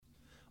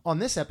On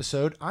this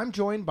episode, I'm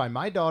joined by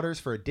my daughters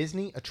for a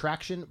Disney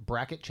Attraction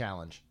Bracket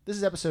Challenge. This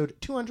is episode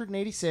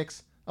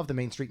 286 of the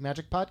Main Street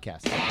Magic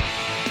Podcast.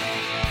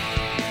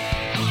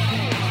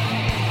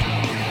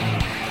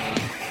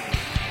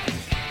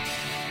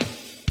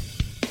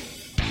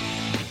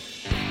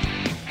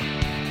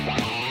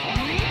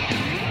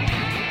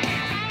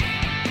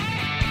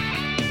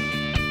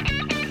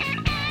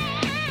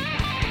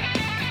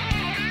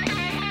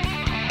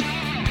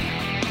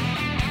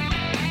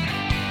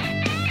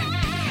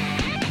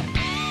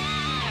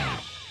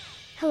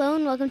 Hello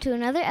and welcome to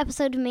another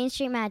episode of Main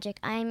Street Magic.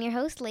 I am your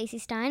host, Lacey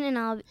Stein, and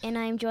I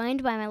am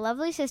joined by my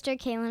lovely sister,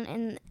 Kaylin,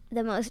 and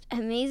the most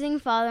amazing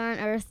father on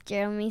earth,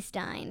 Jeremy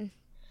Stein.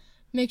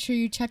 Make sure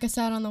you check us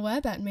out on the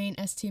web at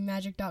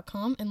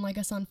mainstmagic.com and like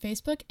us on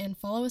Facebook and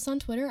follow us on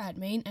Twitter at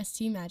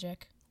mainstmagic.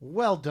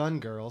 Well done,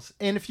 girls.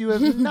 And if you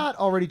have not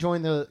already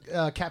joined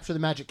the Capture the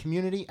Magic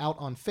community out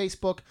on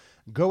Facebook,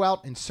 go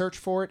out and search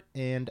for it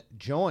and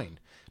join.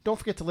 Don't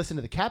forget to listen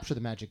to the Capture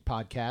the Magic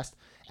podcast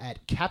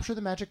at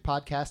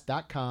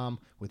capturethemagicpodcast.com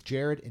with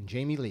Jared and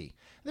Jamie Lee.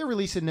 They're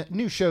releasing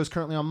new shows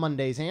currently on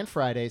Mondays and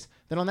Fridays.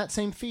 Then on that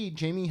same feed,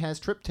 Jamie has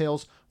Trip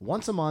Tales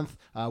once a month,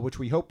 which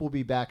we hope will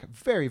be back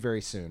very, very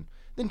soon.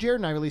 Then Jared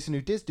and I release a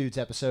new Diz Dudes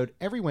episode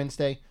every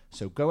Wednesday,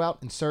 so go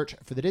out and search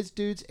for the Diz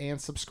Dudes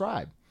and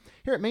subscribe.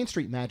 Here at Main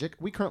Street Magic,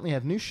 we currently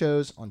have new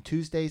shows on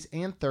Tuesdays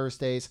and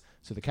Thursdays,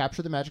 so the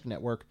Capture the Magic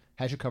Network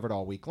has you covered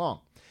all week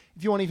long.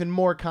 If you want even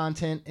more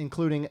content,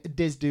 including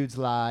Diz Dudes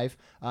Live,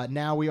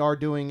 now we are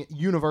doing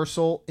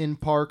Universal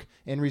in-park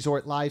and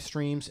resort live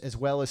streams, as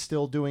well as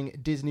still doing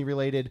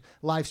Disney-related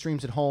live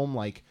streams at home,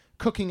 like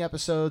cooking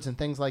episodes and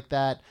things like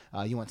that.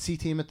 You want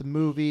CTM at the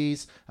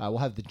movies. We'll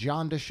have the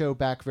Jonda Show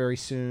back very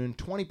soon.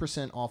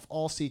 20% off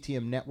all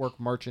CTM Network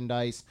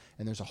merchandise,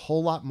 and there's a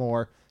whole lot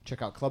more.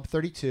 Check out Club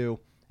 32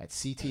 at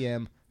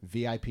ctmvip.com.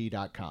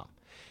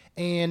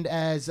 And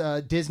as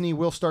Disney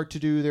will start to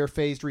do their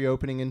phased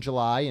reopening in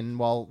July, and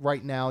while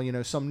right now,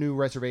 some new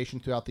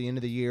reservations throughout the end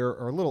of the year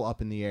are a little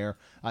up in the air,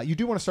 you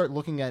do want to start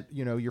looking at,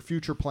 your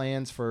future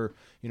plans for,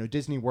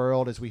 Disney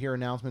World as we hear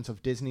announcements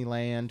of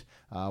Disneyland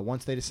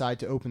once they decide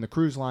to open the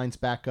cruise lines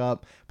back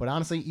up. But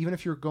honestly, even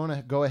if you're going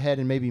to go ahead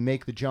and maybe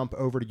make the jump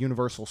over to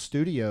Universal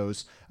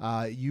Studios,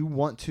 you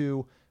want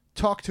to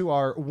talk to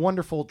our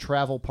wonderful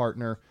travel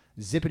partner,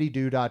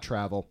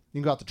 zippitydoo.travel.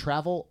 You can go out to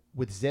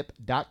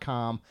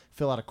travelwithzip.com,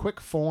 fill out a quick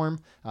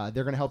form.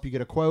 They're going to help you get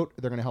a quote.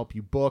 They're going to help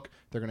you book.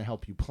 They're going to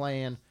help you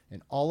plan.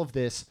 And all of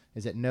this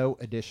is at no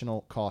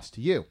additional cost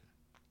to you.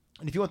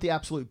 And if you want the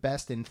absolute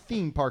best in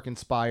theme park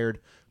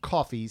inspired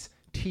coffees,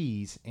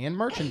 teas, and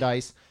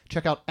merchandise,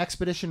 check out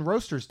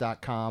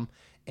expeditionroasters.com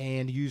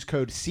and use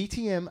code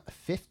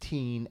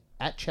CTM15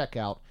 at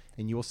checkout,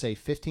 and you will save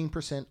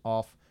 15%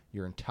 off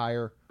your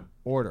entire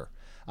order.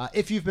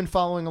 If you've been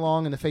following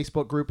along in the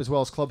Facebook group as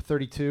well as Club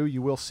 32,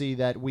 you will see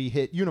that we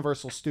hit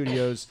Universal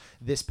Studios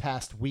this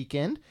past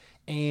weekend,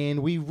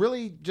 and we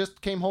really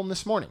just came home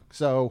this morning.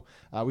 So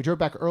we drove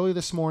back early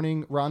this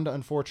morning. Rhonda,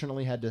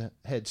 unfortunately, had to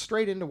head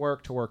straight into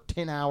work to work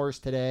 10 hours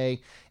today,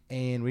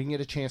 and we didn't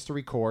get a chance to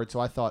record. So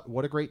I thought,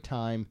 what a great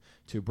time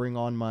to bring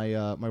on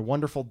my my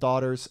wonderful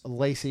daughters,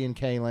 Lacey and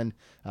Kaylin,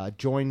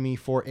 join me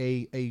for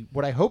a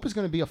what I hope is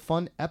going to be a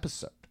fun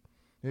episode.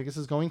 You think this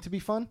is going to be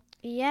fun?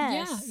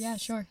 Yes. Yeah,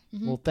 sure.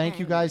 Mm-hmm. Well, thank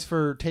you guys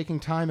for taking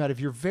time out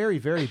of your very,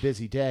 very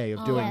busy day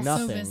of doing yes.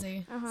 nothing So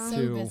busy.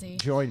 to busy.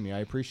 join me. I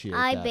appreciate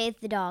I that. bathed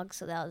the dog,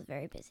 so that was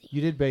very busy.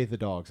 You did bathe the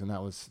dogs, and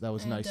that was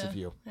nice of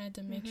you. I had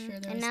to make sure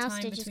there And was now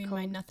time Stitch is between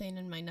my cold. nothing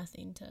and my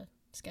nothing to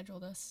schedule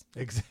this.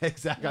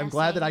 Exactly. I'm Yeah,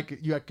 glad that same.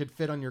 you could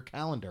fit on your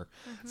calendar.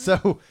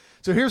 So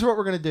here's what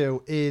we're gonna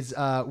do: is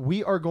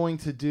we are going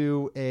to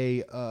do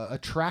a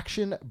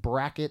attraction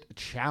bracket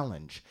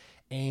challenge.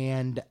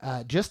 And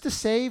just to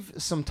save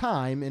some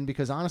time, and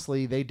because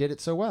honestly they did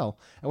it so well,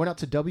 I went out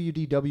to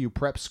WDW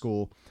Prep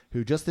School,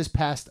 who just this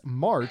past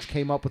March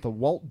came up with a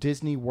Walt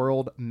Disney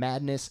World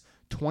Madness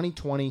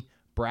 2020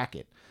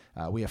 bracket.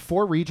 We have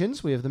 4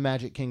 regions. We have the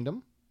Magic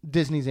Kingdom,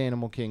 Disney's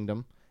Animal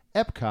Kingdom,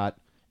 Epcot,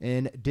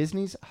 and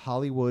Disney's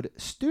Hollywood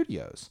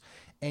Studios.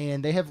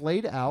 And they have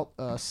laid out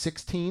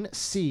 16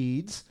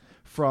 seeds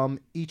from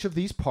each of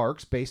these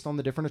parks based on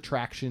the different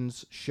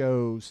attractions,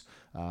 shows,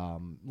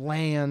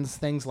 lands,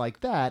 things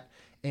like that.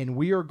 And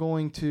we are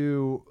going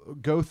to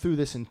go through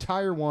this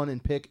entire one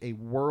and pick a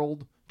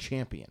world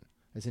champion,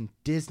 as in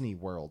Disney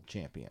World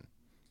champion.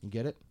 You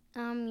get it?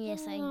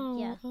 Yes,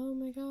 Oh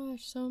my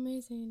gosh, so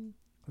amazing.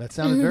 That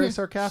sounded very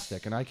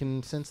sarcastic, and I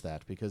can sense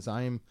that because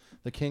I am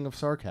the king of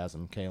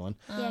sarcasm, Kaylin.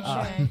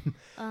 Yeah,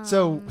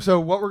 sure. So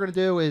what we're going to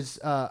do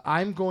is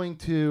I'm going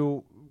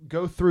to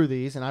go through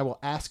these, and I will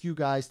ask you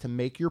guys to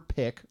make your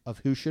pick of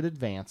who should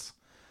advance.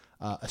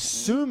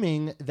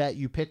 Assuming that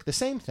you pick the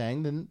same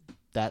thing, then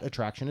that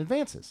attraction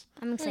advances.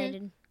 I'm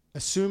excited.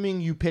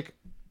 Assuming you pick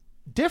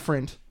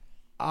different,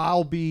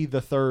 I'll be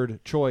the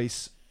third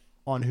choice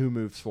on who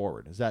moves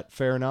forward. Is that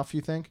fair enough, you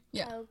think?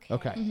 Yeah.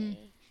 Okay.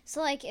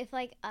 So, if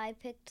I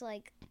picked,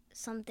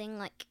 something,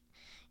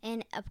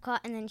 in Epcot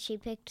and then she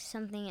picked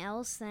something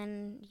else,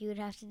 then you would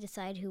have to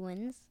decide who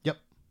wins? Yep.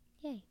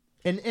 Yay.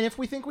 And if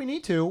we think we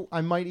need to,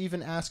 I might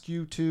even ask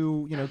you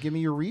to, give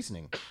me your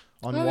reasoning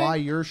on Okay. why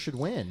yours should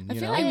win. I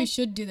feel like we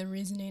should do the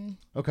reasoning.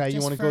 Okay, you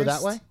just want to go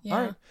that first. way? Yeah.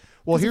 All right.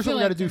 Well, 'Cause I here's what feel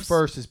we got to like do there's-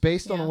 first is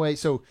based on the yeah. way.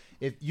 So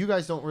if you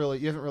guys you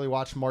haven't really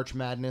watched March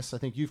Madness, I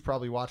think you've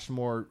probably watched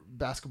more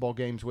basketball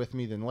games with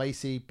me than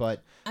Lacey,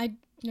 but I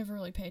never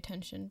really pay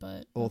attention,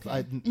 but well, okay.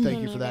 I thank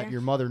Me you for that. neither.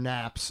 Your mother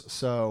naps,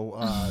 so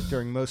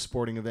during most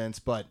sporting events.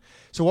 But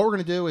so what we're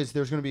going to do is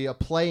there's going to be a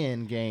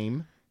play-in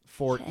game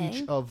for Okay.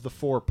 each of the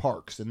 4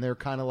 parks, and they're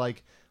kind of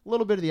like a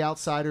little bit of the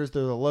outsiders.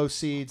 They're the low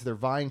seeds. They're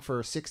vying for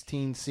a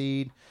 16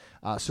 seed.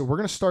 So we're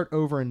going to start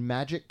over in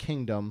Magic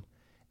Kingdom,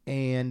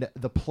 and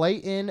the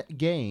play-in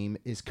game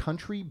is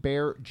Country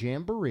Bear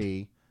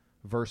Jamboree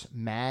versus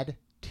Mad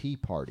Tea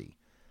Party.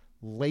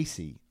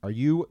 Lacey, are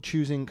you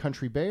choosing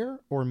Country Bear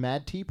or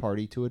Mad Tea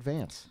Party to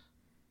advance?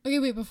 Okay,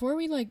 wait, before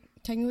we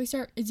technically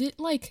start, is it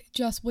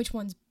just which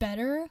one's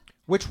better?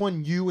 Which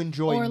one you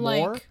enjoy Or,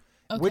 more? okay.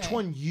 Which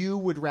one you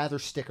would rather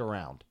stick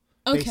around?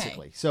 Okay,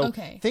 Basically. So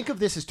okay. think of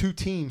this as 2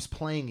 teams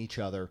playing each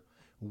other.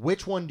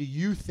 Which one do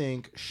you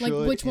think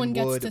should Which one and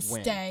gets would to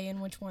win? stay and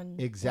which one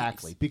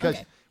Exactly. leaves? Because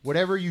Okay.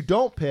 whatever you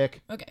don't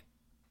pick, Okay.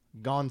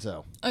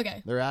 Gonzo.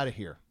 Okay. They're out of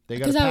here. They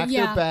got to 'Cause pack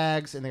their yeah.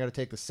 bags and they got to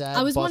take the sad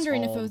I was bus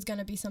wondering if home. it was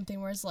gonna be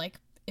something where it's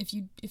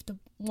if the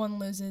one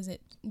loses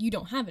it, you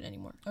don't have it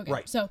anymore. Okay.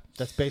 Right. So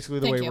That's basically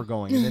the Thank way you. we're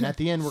going. And then at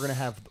the end, we're going to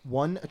have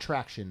one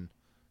attraction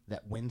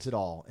that wins it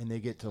all, and they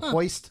get to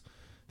hoist.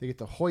 They get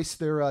to hoist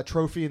their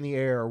trophy in the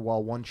air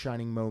while One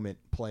Shining Moment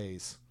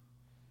plays.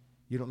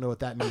 You don't know what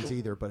that means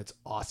either, but it's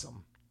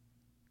awesome.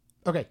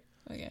 Okay,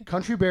 okay.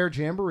 Country Bear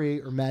Jamboree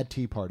or Mad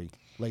Tea Party,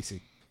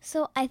 Lacey.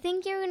 So I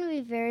think you're gonna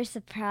be very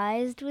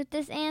surprised with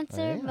this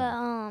answer, Yeah.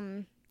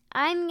 but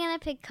I'm gonna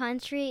pick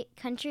Country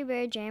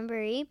Bear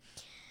Jamboree.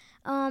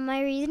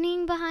 My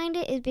reasoning behind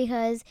it is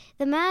because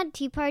the Mad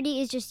Tea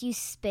Party is just you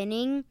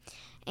spinning,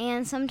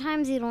 and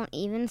sometimes you don't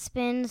even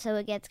spin, so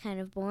it gets kind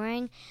of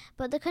boring.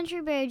 But the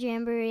Country Bear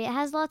Jamboree, it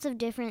has lots of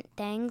different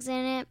things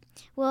in it.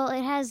 Well,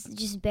 it has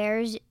just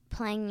bears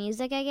playing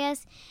music, I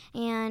guess,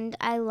 and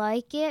I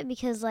like it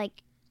because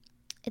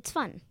it's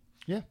fun.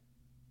 Yeah,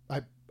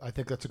 I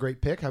think that's a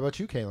great pick. How about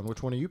you, Kaylin?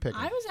 Which one are you picking?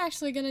 I was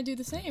actually gonna do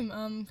the same.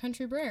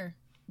 Country Bear.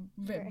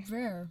 Bear.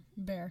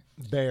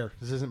 Bear.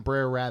 This isn't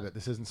Brer Rabbit.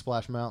 This isn't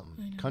Splash Mountain.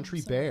 I know, Country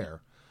sorry.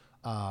 Bear.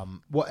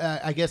 Well,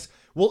 I guess.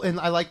 Well, and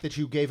I like that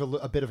you gave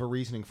a bit of a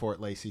reasoning for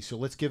it, Lacey. So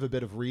let's give a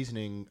bit of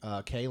reasoning,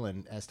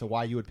 Kaylin, as to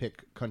why you would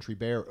pick Country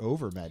Bear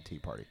over Mad Tea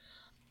Party.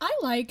 I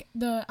like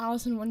the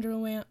Alice in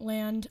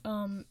Wonderland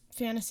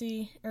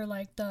fantasy, or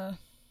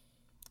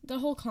the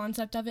whole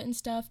concept of it and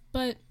stuff,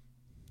 but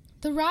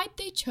the ride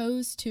they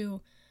chose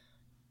to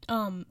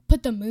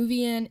put the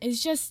movie in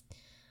is just,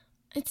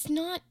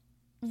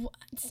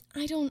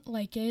 I don't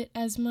like it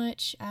as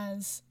much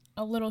as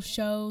a little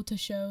show to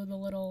show the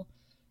little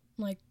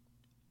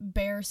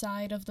bear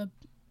side of the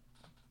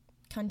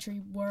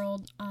country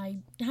world. I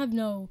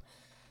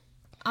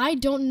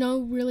don't know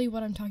really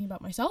what I'm talking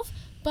about myself,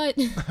 but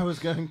I was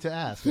going to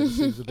ask. It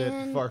seems a bit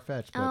And,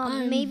 far-fetched,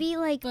 but Maybe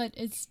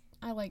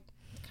I like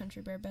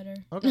Country Bear better.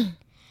 okay.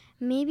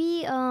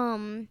 Maybe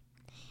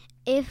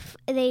if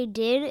they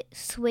did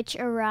switch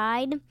a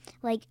ride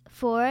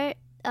for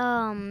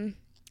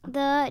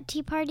the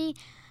Tea Party,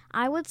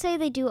 I would say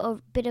they do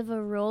a bit of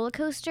a roller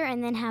coaster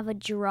and then have a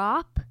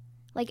drop,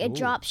 a Ooh.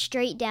 drop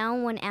straight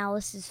down when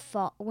Alice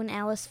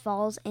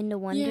falls into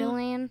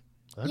Wonderland.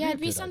 That'd Yeah, a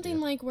it'd be good something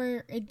idea. like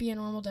where it'd be a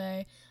normal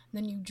day, and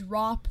then you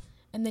drop,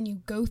 and then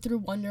you go through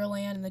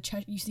Wonderland,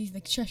 and you see the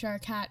Cheshire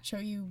Cat show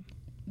you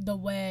the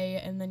way,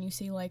 and then you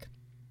see So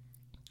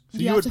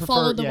you have would to prefer,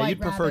 follow the yeah, White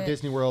you'd prefer Rabbit.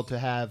 Disney World to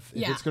have,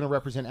 if Yeah. it's going to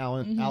represent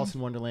Mhm. Alice in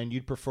Wonderland,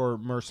 you'd prefer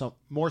more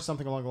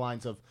something along the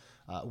lines of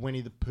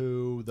Winnie the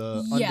Pooh,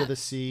 the Yeah. Under the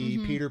Sea,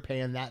 Mhm. Peter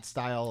Pan, that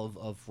style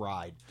of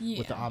ride,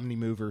 with the Yeah.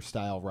 Omnimover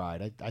style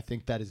ride. I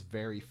think that is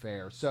very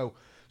fair. So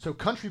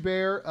Country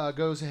Bear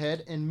goes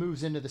ahead and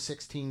moves into the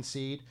 16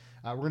 seed.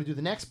 We're going to do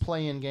the next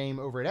play-in game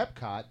over at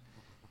Epcot,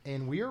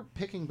 and we are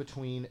picking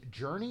between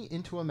Journey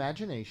into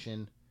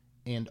Imagination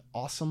and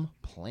Awesome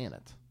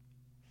Planet.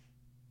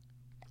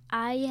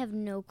 I have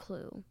no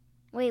clue.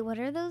 Wait, what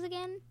are those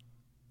again?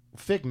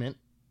 Figment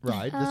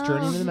ride, this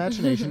Journey into Oh.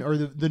 Imagination, or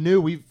the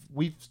new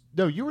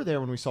no, you were there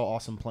when we saw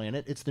Awesome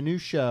Planet. It's the new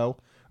show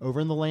over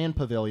in the Land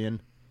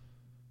Pavilion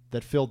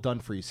that Phil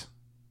Dunphy's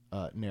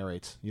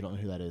narrates. You don't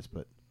know who that is,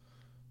 but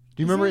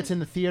do you remember it's in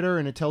the theater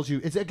and it tells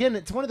you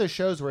it's one of those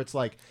shows where it's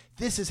like,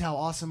 this is how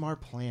awesome our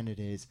planet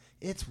is.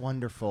 It's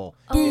wonderful.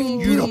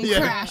 Boom, You don't,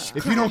 boom, crash,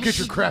 if you don't get crash.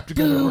 your crap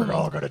together, we're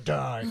all gonna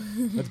die.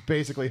 That's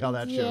basically how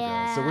that show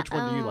goes. So Yeah, which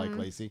one do you like,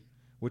 Lacey?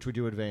 Which would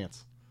you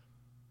advance?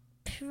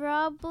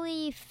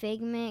 Probably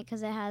Figment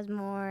because it has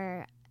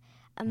more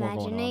going on.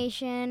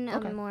 imagination,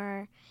 Okay.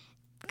 more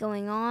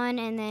going on,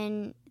 and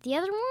then the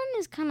other one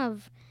is kind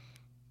of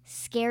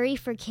scary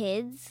for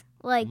kids.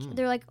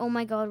 They're like, "Oh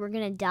my God, we're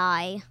gonna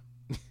die!"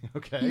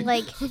 Okay.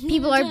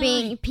 People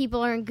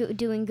aren't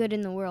doing good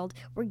in the world.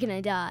 We're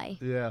gonna die.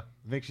 Yeah,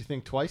 makes you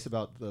think twice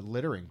about the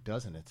littering,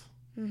 doesn't it?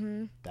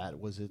 Mm-hmm. That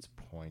was its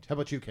point. How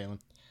about you, Kaylin?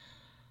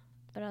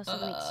 but also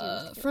makes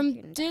you feel From like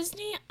you're in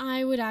Disney,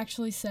 I would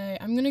actually say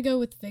I'm gonna go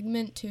with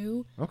Figment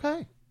too.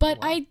 Okay. But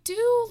Wow. I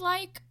do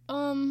like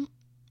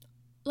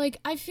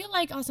I feel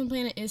like Awesome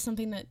Planet is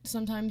something that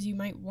sometimes you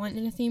might want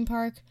in a theme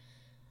park.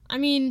 I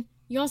mean,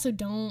 you also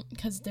don't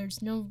because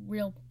there's no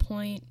real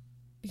point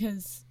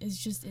because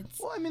it's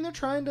Well, I mean, they're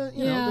trying to,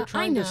 you know, Yeah, they're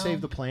trying I to save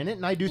know. the planet,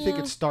 and I do think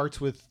Yeah. it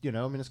starts with, you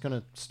know, I mean, it's going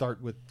to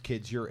start with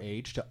kids your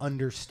age to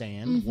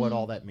understand what Mhm.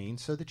 all that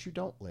means, so that you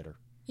don't litter.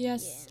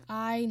 Yes,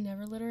 I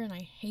never litter and I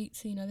hate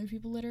seeing other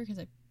people litter because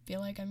I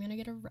feel like I'm gonna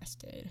get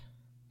arrested.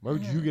 Why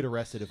would you get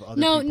arrested if other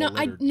No, people no,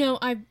 littered?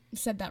 I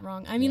said that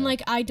wrong. I mean, Yeah.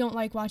 like, I don't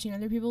like watching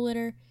other people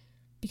litter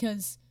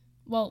because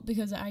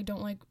I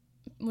don't like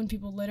when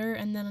people litter,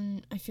 and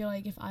then I feel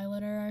like if I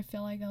litter, I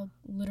feel like I'll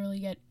literally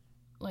get,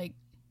 like,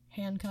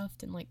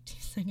 handcuffed in, like,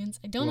 2 seconds.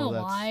 I don't Well, know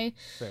that's why.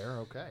 Fair,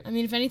 okay. I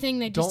mean, if anything,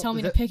 they just Don't- tell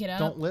me to that- pick it up.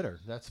 Don't litter.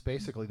 That's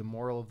basically the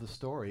moral of the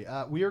story.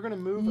 We are going to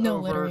move No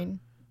over littering.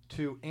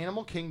 to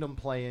Animal Kingdom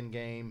play-in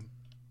game,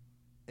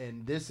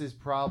 and this is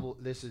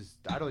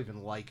I don't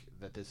even like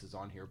that this is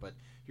on here, but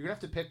you're gonna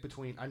have to pick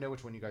between. I know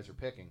which one you guys are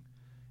picking.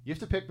 You have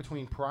to pick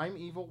between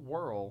Primeval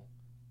Whirl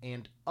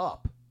and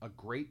Up, a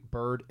Great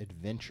Bird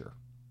Adventure.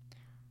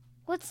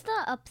 What's the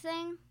up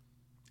thing?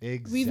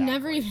 Exactly. We've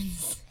never even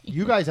seen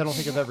You guys, I don't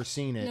think have ever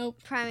seen it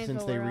Nope. Primeval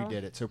since they World.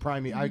 redid it. So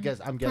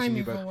I'm guessing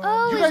you Primeval both. World.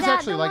 Oh, You is guys that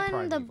actually the like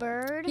one, the Primeval.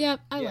 bird? Yep,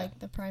 I Yeah. like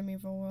the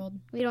Primeval World.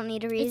 We don't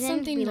need a It's reason.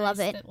 something We nice love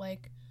it. that,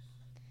 like,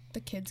 the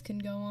kids can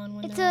go on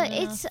when It's they're a old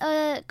enough. it's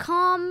a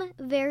calm,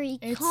 very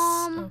It's-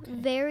 calm, okay.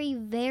 very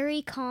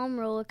very calm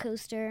roller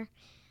coaster.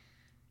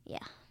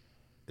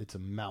 It's a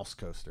mouse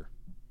coaster.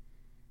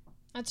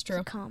 That's It's true.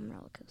 a calm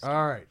roller coaster.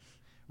 All right.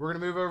 We're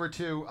going to move over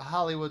to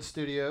Hollywood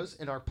Studios,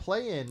 and our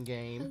play-in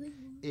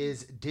game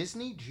is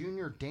Disney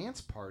Junior Dance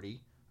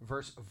Party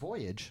versus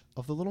Voyage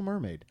of the Little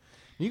Mermaid.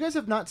 You guys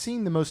have not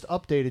seen the most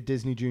updated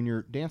Disney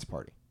Junior Dance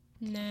Party.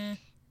 Nah.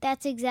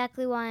 That's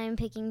exactly why I'm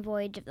picking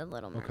Voyage of the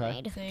Little Okay.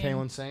 Mermaid. Same.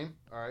 Kaylin, same?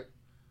 All right.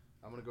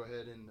 I'm going to go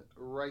ahead and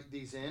write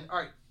these in. All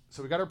right.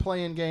 So we got our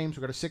play-in games.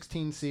 We got our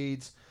 16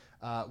 seeds.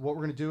 What we're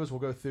going to do is we'll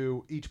go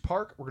through each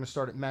park. We're going to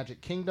start at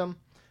Magic Kingdom.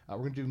 We're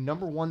going to do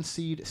number 1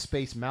 seed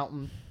Space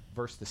Mountain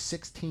versus the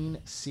 16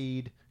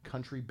 seed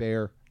Country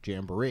Bear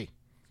Jamboree.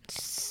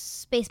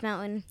 Space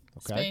Mountain.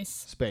 Okay.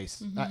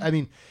 Space. I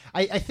mean,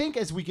 I think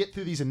as we get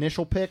through these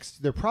initial picks,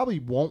 there probably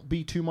won't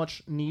be too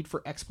much need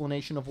for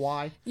explanation of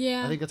why.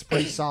 Yeah. I think that's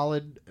pretty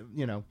solid.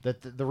 You know,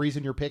 that the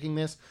reason you're picking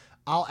this.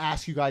 I'll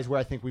ask you guys where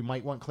I think we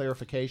might want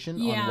clarification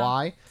on Yeah.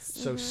 why.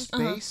 So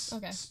space,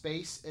 Okay.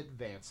 space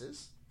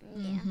advances.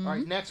 Mhm. All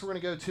right, next we're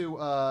going to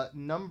go to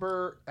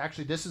number.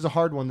 Actually, this is a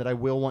hard one that I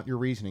will want your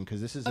reasoning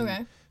because this is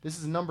Okay. this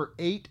is number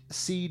 8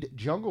 seed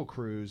Jungle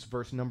Cruise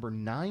versus number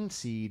 9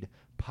 seed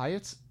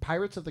Pirates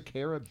of the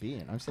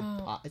Caribbean. I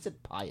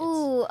said Pirates.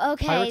 Ooh,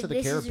 okay. Pirates of the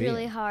This is Caribbean.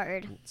 really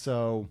hard.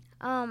 So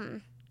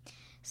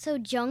So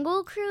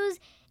Jungle Cruise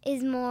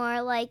is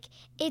more like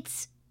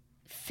it's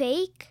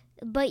fake,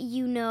 but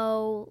you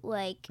know,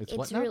 like It's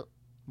what now? real.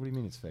 what do you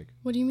mean it's fake?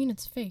 What do you mean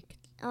it's fake?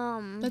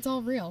 That's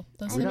all real.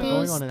 Those We're not going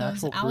hippos, on an those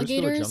actual cruise through a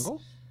alligators,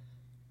 jungle.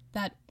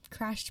 that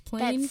crashed that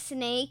plane.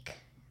 snake.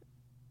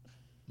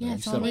 Yeah, No,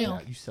 it's you all settled real.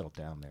 down- You settled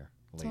down there,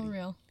 It's lady. all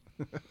real.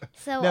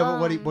 So No,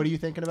 but what are you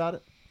thinking about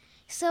it?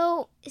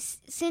 So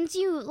since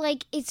you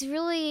like, it's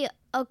really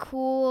a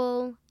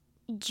cool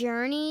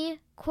journey,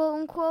 quote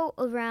unquote,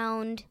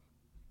 around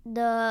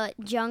the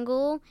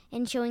jungle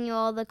and showing you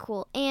all the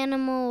cool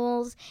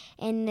animals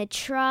and the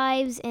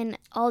tribes and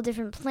all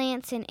different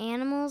plants and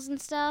animals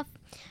and stuff.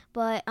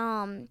 But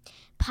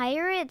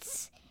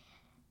Pirates,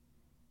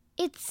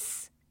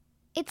 it's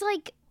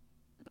like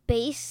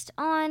based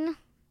on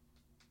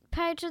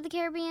Pirates of the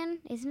Caribbean,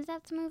 isn't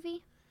that the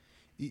movie?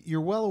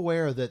 You're well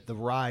aware that the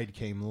ride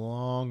came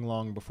long,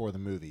 long before the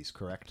movies,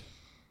 correct?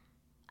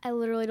 I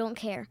literally don't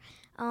care.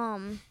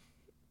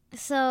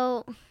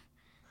 So,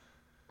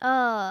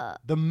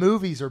 The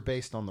movies are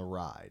based on the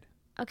ride.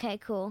 okay,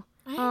 cool.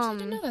 I actually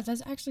didn't know that.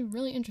 That's actually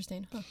really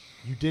interesting. Huh.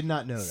 You did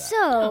not know that.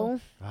 So,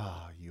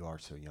 Ah, you are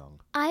so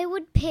young. I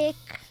would pick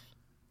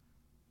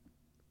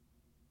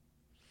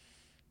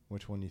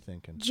Which one are you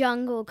thinking?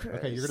 Jungle Cruise.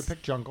 Okay, you're gonna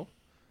pick Jungle.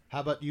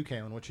 How about you,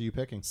 Kaylin? What are you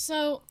picking?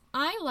 So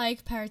I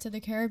like Pirates of the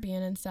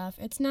Caribbean and stuff.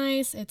 It's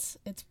nice. It's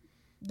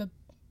the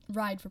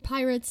ride for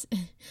pirates,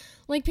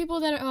 like people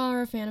that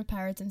are a fan of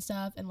pirates and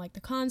stuff, and like the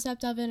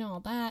concept of it and all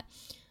that.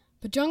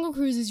 But Jungle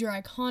Cruise is your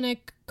iconic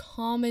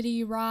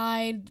comedy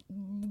ride.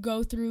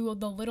 Go through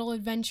the little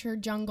adventure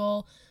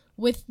jungle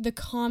with the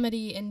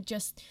comedy and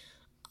just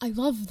I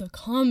love the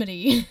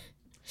comedy.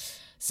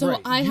 So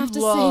Right. I You have to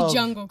love- say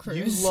Jungle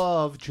Cruise. You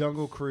love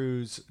Jungle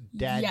Cruise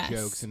dad Yes.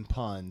 jokes and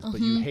puns, but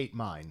you hate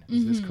mine.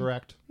 Is this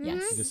correct?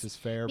 Yes. This is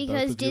fair. Both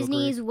because of you agree?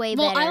 Disney's way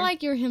Well, better. I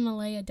like your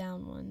Himalaya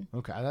down one.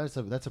 Okay,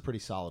 that's a pretty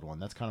solid one.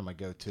 That's kind of my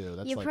go-to.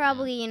 That's you like,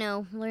 probably,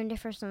 learned it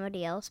from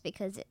somebody else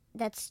because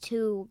that's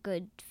too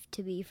good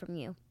to be from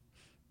you.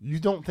 You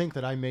don't think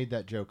that I made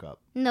that joke up?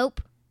 Nope.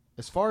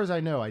 As far as I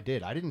know, I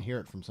did. I didn't hear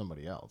it from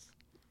somebody else.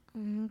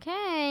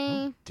 Okay.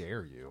 How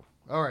dare you?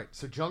 All right,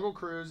 so Jungle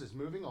Cruise is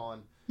moving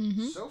on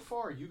Mm-hmm. So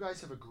far, you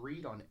guys have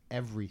agreed on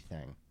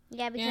everything.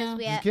 Yeah, because Yeah.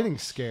 we It's have getting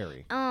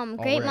scary. great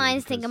already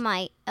minds think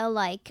because-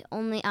 alike.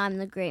 Only I'm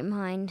the great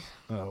mind.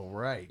 Oh,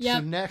 right. So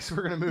Yep. next,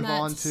 we're going to move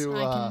on to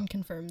I can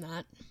confirm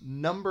that.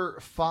 number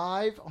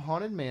 5,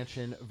 Haunted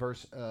Mansion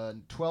versus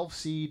 12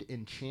 seed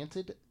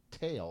Enchanted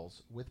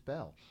Tales with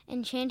Belle.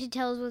 Enchanted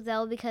Tales with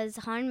Belle because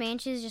Haunted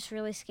Mansion is just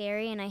really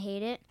scary and I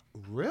hate it.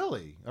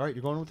 Really? All right,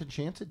 you're going with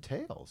Enchanted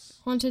Tales.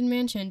 Haunted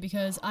Mansion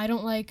because I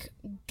don't like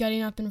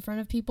getting up in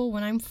front of people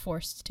when I'm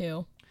forced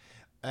to.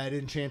 At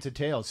Enchanted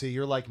Tales. See,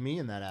 you're like me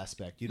in that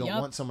aspect. You don't Yep.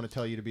 want someone to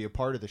tell you to be a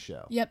part of the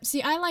show. Yep.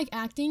 See, I like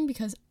acting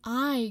because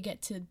I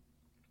get to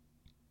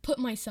put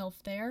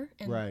myself there,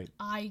 and Right.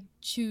 I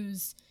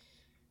choose.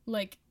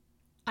 Like,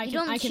 You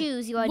don't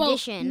choose, you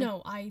audition. Well,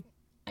 no, I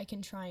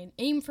can try and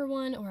aim for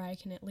one, or I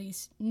can at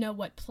least know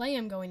what play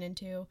I'm going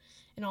into,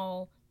 and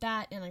all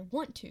that, and I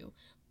want to.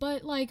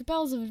 But like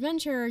Bells of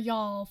Adventure,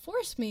 y'all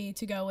force me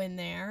to go in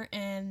there,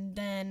 and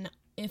then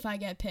if I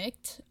get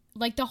picked,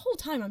 like the whole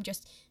time I'm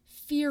just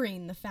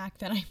fearing the fact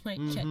that I might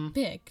Mhm. get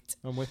picked.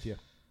 I'm with you.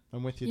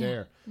 I'm with you Yeah.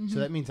 there. So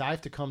that means I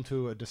have to come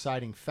to a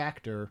deciding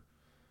factor.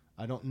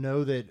 I don't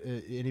know that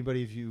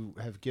anybody of you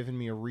have given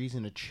me a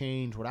reason to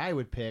change what I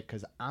would pick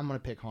because I'm going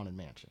to pick Haunted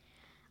Mansion.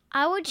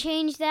 I would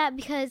change that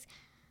because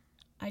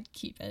I'd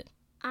keep it.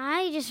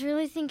 I just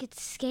really think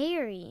it's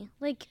scary.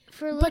 Like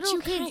for But little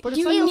you kids, can't- But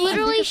You like need- I think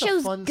literally it's a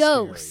shows fun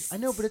ghosts. Scary.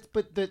 I know,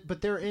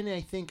 but they're in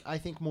I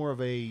think more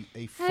of a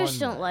fun. I just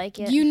don't way. like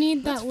it. You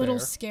need That's that little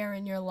fair. scare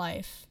in your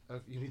life.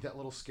 You need that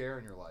little scare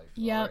in your life.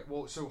 Yep. All right.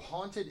 Well, so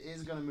Haunted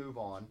is going to move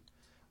on.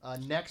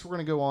 Next, we're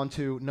going to go on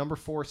to number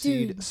 4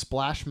 seed Dude.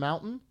 Splash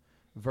Mountain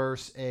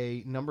versus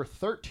a number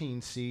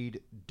 13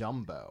 seed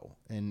Dumbo.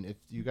 And if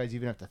you guys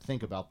even have to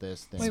think about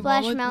this, then Wait,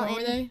 Splash what Mountain.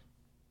 were they?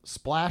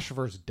 Splash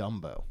versus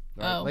Dumbo.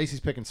 All right, Oh. Lacey's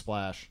picking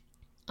Splash.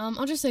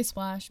 I'll just say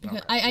Splash because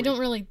Okay, I what don't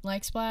do really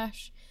like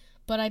Splash,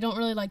 but I don't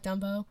really like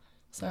Dumbo.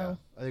 So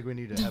Yeah. I think we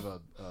need to have a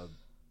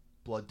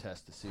blood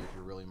test to see if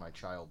you're really my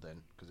child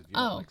then, because if you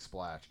don't Oh. like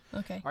Splash.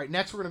 okay. All right,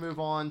 next we're going to move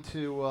on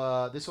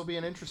to this will be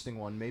an interesting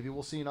one. Maybe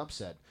we'll see an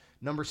upset.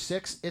 Number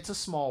 6, It's a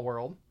Small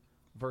World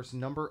versus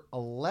number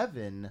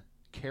 11,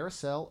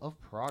 Carousel of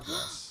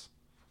Progress.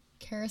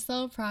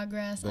 Carousel of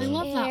Progress. I Boom.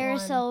 love that one.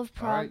 Carousel of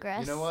All right,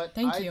 Progress. you know what?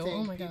 Thank I you. think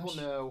Oh my people gosh.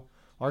 know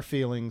our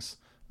feelings.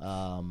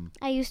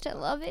 I used to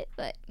love it,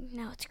 but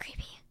now it's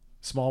creepy.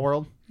 Small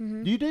World.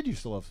 Mhm. You did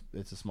used to love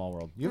It's a Small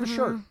World. You have a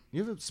shirt.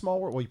 You have a Small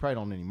World. Well, you probably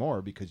don't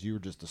anymore because you were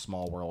just a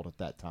small world at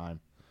that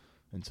time,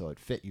 and so it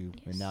fit you.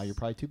 And now you're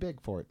probably too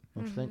big for it.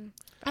 Don't you think?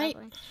 I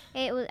Probably.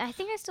 It was. I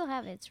think I still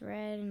have it. It's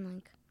red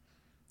and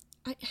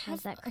like I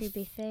has have that a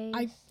creepy face.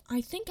 I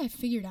think I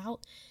figured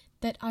out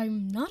that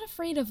I'm not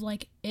afraid of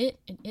like It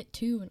and It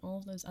 2 and all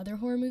of those other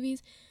horror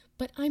movies,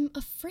 but I'm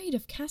afraid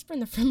of Casper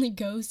and the Friendly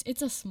Ghost.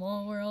 It's a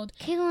Small World.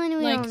 Caitlin, we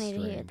like, don't need to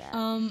hear strange.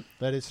 that.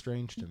 That is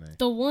strange to me.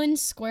 The one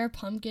square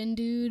pumpkin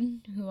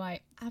dude who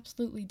I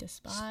absolutely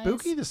despise.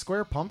 Spooky the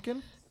Square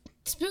Pumpkin.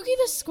 Spookly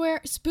the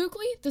square.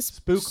 Spookly the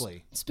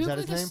Spookly. Is Spookly that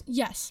his the name?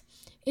 Yes,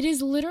 it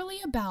is literally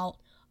about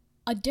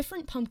a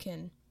different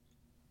pumpkin.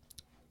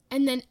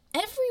 And then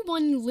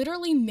everyone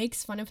literally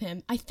makes fun of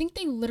him. I think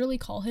they literally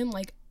call him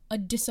like a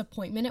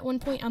disappointment at one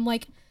point. I'm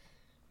like,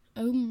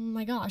 oh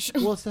my gosh.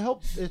 Well, it's to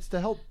help. It's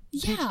to help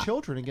Yeah. teach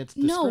children against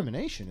No.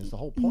 discrimination. Is the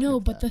whole point. No,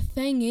 of but that. the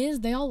thing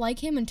is, they all like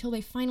him until they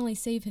finally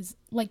save his.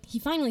 Like, he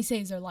finally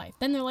saves their life.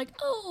 Then they're like,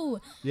 oh,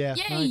 yeah,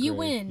 yay, I you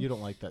agree. win. You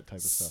don't like that type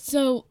of stuff.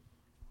 So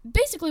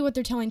basically, what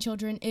they're telling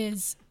children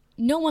is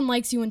no one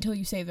likes you until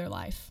you save their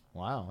life.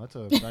 Wow,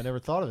 I never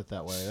thought of it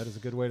that way. That is a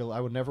good way to. I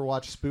would never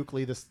watch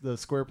Spookly the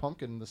Square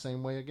Pumpkin the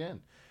same way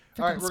again.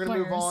 All right, Frickin' we're gonna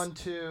move squares. on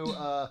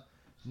to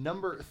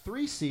number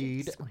 3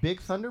 seed Big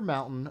Thunder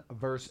Mountain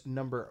versus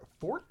number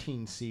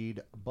 14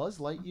 seed Buzz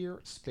Lightyear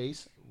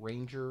Space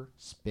Ranger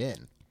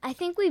Spin. I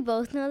think we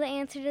both know the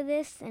answer to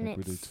this, and think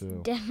we do it's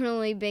too.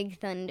 definitely Big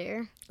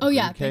Thunder. Oh,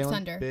 yeah, Agreed, Big Kaylin?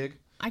 Thunder. Big.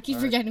 I keep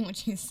All right. forgetting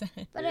what you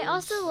said. But I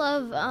also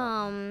love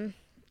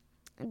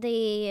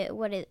the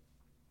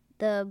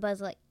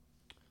Buzz Light.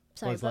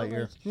 Sorry, Buzz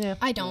Lightyear. Yeah,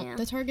 I don't. Yeah.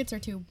 The targets are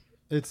too.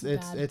 it's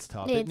Bad.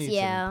 tough. It It's- needs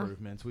yeah. some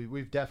improvements.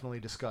 We've definitely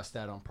discussed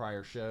that on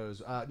prior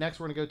shows. Next,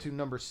 we're gonna go to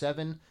number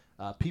 7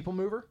 People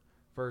Mover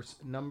versus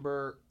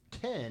number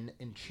 10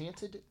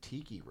 Enchanted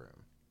Tiki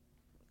Room.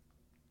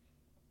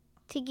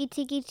 Tiki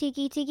Tiki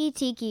Tiki Tiki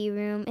Tiki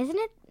Room, isn't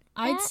it?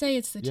 I'd That- say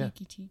it's the Yeah.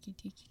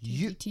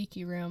 Tiki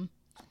Tiki Room.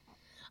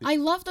 I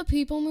love the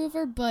People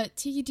Mover, but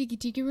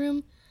Tiki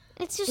Room.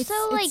 It's just It's,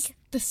 so it's like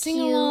the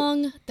sing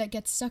along that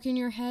gets stuck in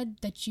your head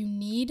that you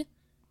need.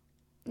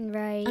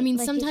 right. I mean,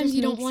 like, it sometimes just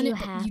you don't makes want you it,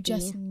 but happy. you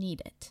just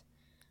need it.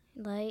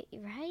 like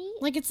right.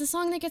 Like it's the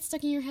song that gets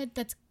stuck in your head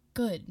that's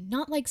good,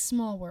 not like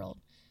Small World,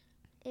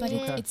 but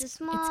it's it's a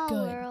small it's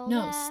good. world.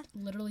 No,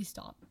 literally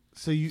stop.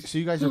 So you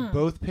guys are Huh.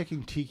 both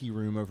picking Tiki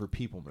Room over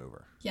People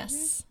Mover.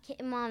 Yes.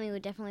 Mommy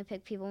would definitely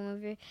pick People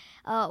Mover.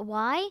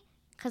 Why?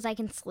 Because I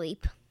can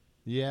sleep.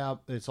 Yeah,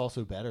 it's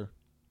also better.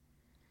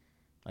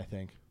 I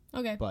think.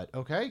 Okay. But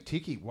okay,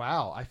 Tiki.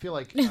 Wow, I feel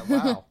like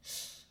wow.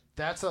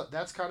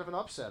 That's kind of an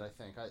upset. I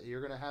think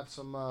you're gonna have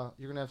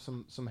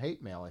some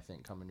hate mail. I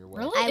think coming your way.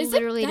 Really? I Is it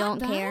literally that don't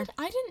bad? care.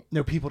 I didn't.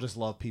 No, people just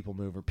love People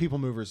Mover. People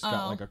Mover's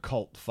got Oh. like a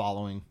cult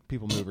following.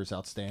 People Mover's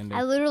outstanding.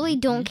 I literally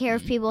don't care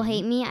if people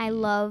hate me. I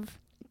love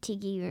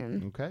Tiki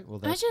Room. Okay, well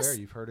that's fair.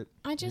 You've heard it.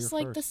 I just here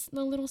like first.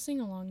 the little sing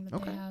along that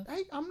Okay. they have.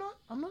 Hey, I'm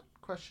not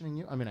questioning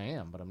you. I mean, I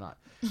am, but I'm not.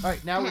 All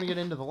right, now we're gonna get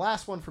into the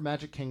last one for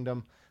Magic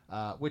Kingdom,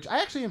 which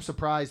I actually am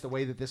surprised the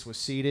way that this was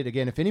seeded.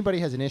 Again, if anybody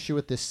has an issue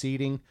with this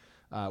seeding,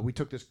 we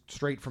took this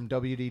straight from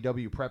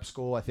WDW Prep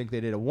School. I think they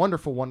did a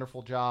wonderful,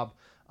 wonderful job.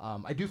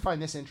 I do find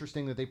this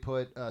interesting that they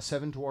put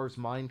Seven Dwarfs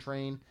Mine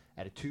Train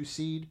at a 2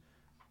 seed,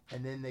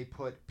 and then they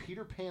put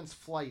Peter Pan's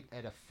Flight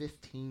at a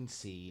 15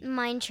 seed.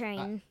 Mine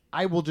Train.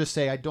 I will just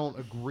say I don't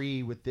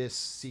agree with this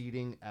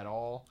seeding at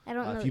all. I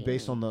don't know if what you you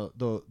based mean. on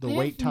the I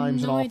wait have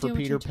times and no all idea for what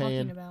Peter you're talking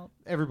Pan. about.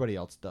 Everybody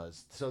else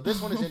does. So this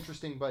one is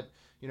interesting, but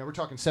we're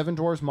talking Seven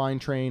Dwarfs Mine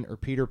Train or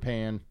Peter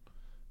Pan.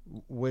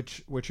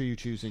 Which are you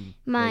choosing?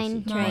 Mine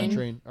Lacey? Train. Mine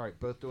Train. All right,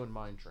 both doing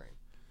Mine Train.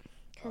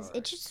 Because All right.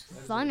 it's just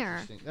That is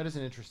funner. that is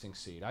an interesting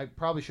seed. I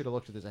probably should have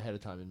looked at this ahead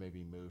of time and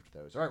maybe moved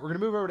those. All right, we're going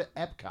to move over to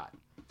Epcot.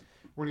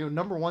 We're going to go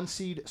number 1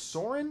 seed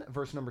Soarin'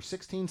 versus number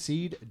 16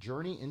 seed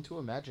Journey into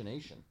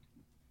Imagination.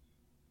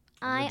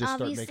 I just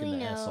start obviously making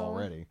the S know.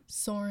 already,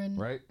 Soren.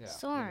 right? Yeah.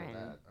 Soarin'. we know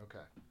that.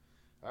 Okay.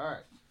 All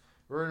right.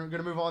 We're going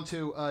to move on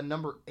to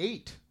number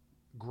 8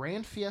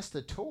 Grand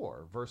Fiesta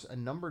Tour versus a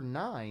number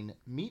 9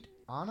 Meet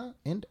Anna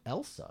and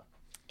Elsa.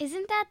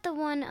 Isn't that the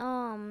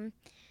one?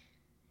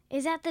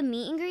 Is that the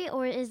meet and greet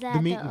or is that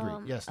The meet and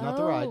greet. Yes, not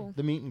the ride.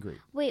 The meet and greet.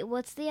 Wait,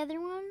 what's the other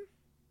one?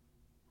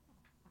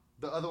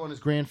 The other one is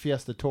Grand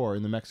Fiesta Tour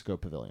in the Mexico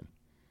Pavilion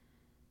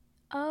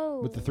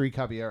Oh, with the 3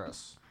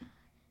 caballeros.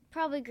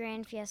 probably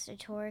Grand Fiesta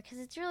Tour because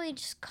it's really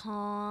just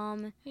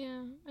calm.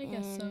 Yeah, I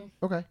guess so. And-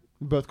 Okay.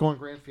 We're both going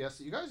Grand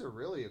Fiesta. You guys are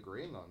really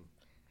agreeing on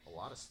a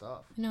lot of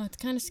stuff. No, it's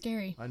kind of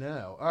scary. I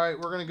know. All right,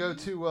 we're going to go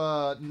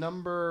to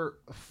number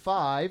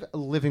 5,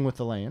 Living with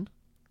the Land,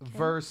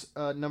 versus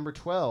number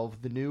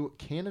 12, the new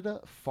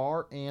Canada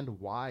Far and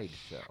Wide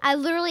show. I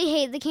literally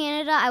hate the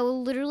Canada.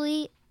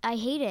 I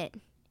hate it.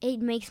 It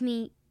makes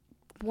me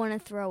want to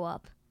throw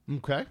up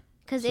Okay.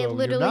 because So it you're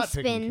literally not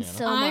picking spins Canada.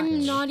 so much.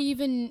 I'm not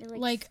even It,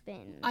 like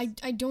spins.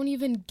 I don't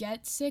even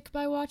get sick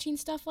by watching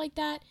stuff like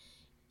that,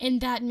 and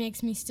that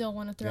makes me still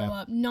want to throw Yeah.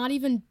 up. Not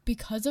even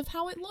because of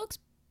how it looks,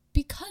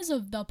 because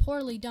of the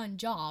poorly done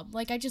job.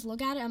 Like I just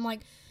look at it, I'm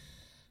like,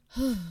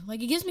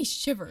 like it gives me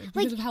shivers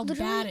because Like, of how literally,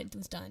 bad it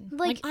was done.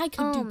 like, Like I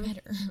could do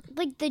better.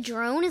 Like the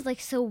drone is like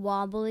so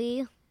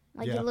wobbly.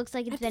 Like Yeah. it looks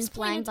like it's At been this point,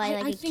 flying by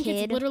like I a think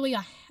kid. it's literally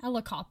a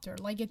helicopter.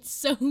 Like it's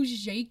so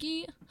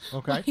shaky.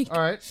 Okay. Like- All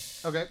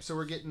right. Okay, so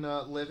we're getting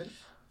living.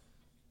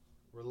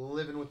 We're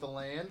living with the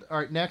land. All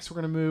right, next we're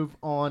going to move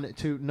on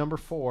to number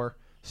 4,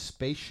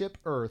 Spaceship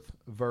Earth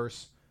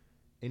versus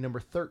a number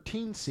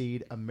 13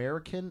 seed,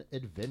 American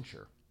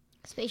Adventure.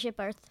 Spaceship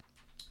Earth.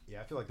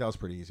 Yeah, I feel like that was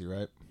pretty easy,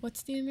 right?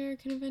 What's the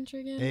American Adventure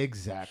again?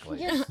 Exactly.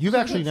 Yeah. You've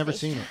actually never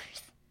seen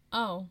it.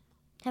 Oh,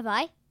 Have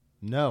I?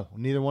 No,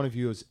 neither one of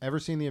you has ever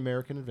seen the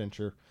American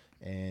Adventure.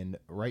 And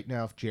right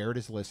now, if Jared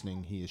is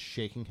listening, he is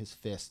shaking his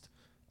fist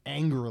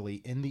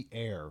angrily in the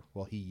air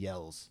while he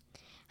yells.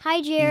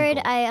 Hi, Jared.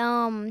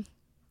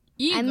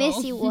 Eagle. I miss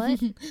Eagle. you.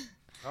 What?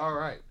 All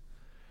right.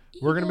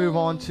 We're going to move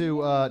on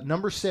to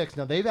number 6.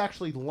 Now, they've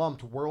actually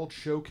lumped World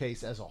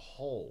Showcase as a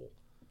whole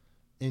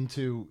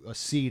into a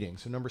seeding.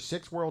 So, number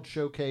 6, World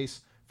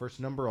Showcase versus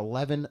number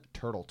 11,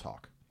 Turtle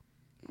Talk.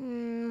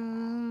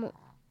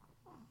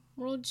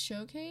 World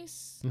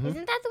Showcase. Mm-hmm.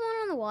 Isn't that the one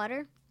on the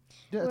water?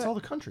 Yeah, it's all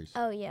the countries.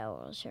 Oh yeah,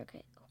 World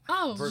Showcase.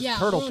 Oh Versus yeah,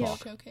 Turtle World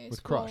Talk Showcase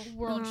with Crush.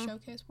 World Uh-huh.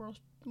 Showcase. World.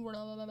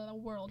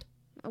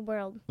 A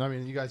world. I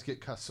mean, you guys get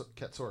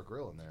Katsura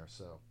Grill in there,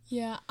 so.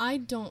 Yeah, I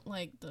don't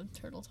like the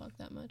Turtle Talk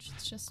that much.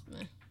 It's just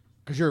meh.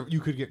 Because you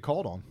could get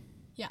called on.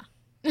 Yeah.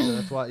 So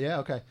that's why. Yeah.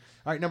 Okay.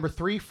 All right. Number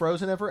 3,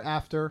 Frozen Ever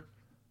After,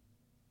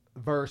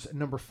 versus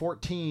number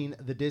 14,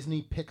 the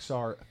Disney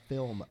Pixar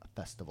Film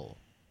Festival,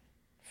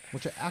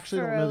 which I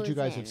actually don't know that you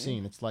guys have Frozen.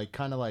 seen. It's like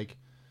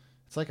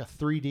it's like a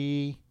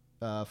 3D,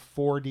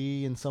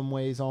 4D in some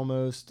ways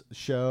almost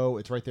show.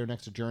 It's right there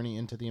next to Journey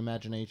into the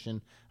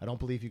Imagination. I don't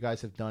believe you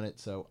guys have done it.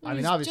 So I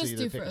mean, Just obviously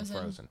do you're picking Frozen.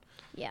 Frozen.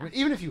 Yeah. I mean,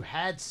 even if you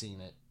had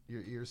seen it,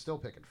 you're still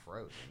picking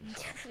Frozen.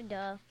 Duh.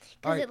 All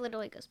Because right. it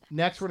literally goes back.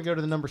 Next, we're going to go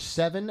to the number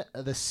 7,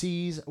 The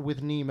Seas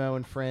with Nemo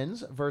and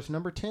Friends, versus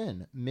number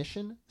 10,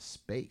 Mission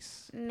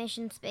Space.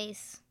 Mission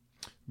Space.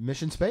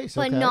 Mission Space,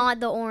 But okay. not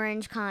the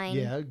orange kind.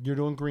 Yeah, you're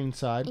doing green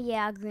side.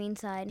 Yeah, green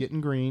side. Getting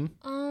green.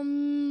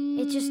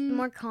 It's just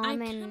more I common.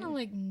 kind of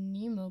like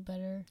Nemo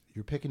better.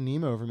 You're picking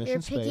Nemo over Mission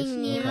You're Space. picking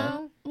Okay.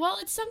 Nemo. Well,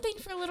 it's something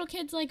for little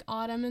kids like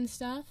Autumn and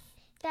stuff.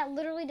 That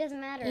literally doesn't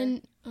matter.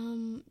 And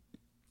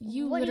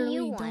you What do literally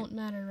you want? don't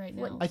matter right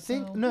now. I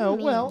think, so- no, What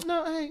do you well, mean?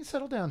 no, hey,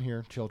 settle down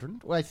here,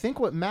 children. Well, I think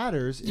what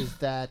matters is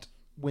that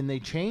when they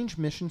changed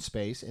Mission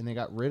Space and they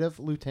got rid of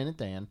Lieutenant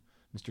Dan,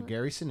 Mr.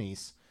 Gary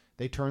Sinise,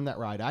 they turned that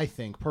ride, I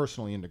think,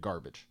 personally into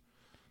garbage.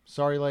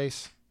 Sorry,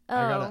 Lace.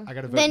 I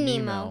gotta vote then Nemo.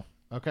 Nemo.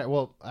 Okay,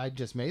 well, I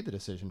just made the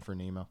decision for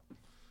Nemo.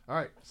 All All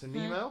right, so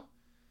Nemo.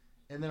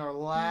 And then our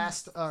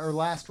last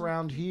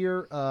round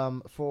here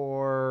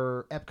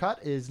for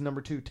Epcot is number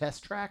 2,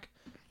 Test Track,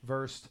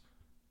 versus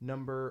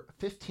number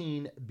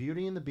 15,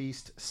 Beauty and the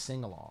Beast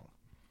Sing Along.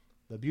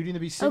 The Beauty and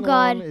the Beast Sing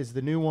Along is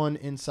the new one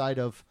inside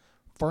of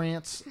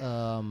France.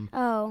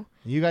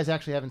 You guys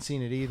actually haven't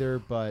seen it either,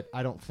 but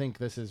I don't think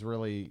this is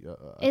really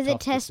Is it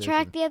Test decision.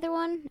 Track the other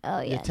one?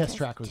 Oh, yeah. Test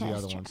Track was the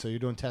other one. So you're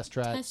doing Test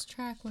Track. Test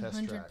Track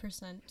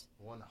 100%.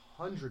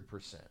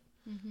 100%.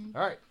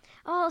 All right.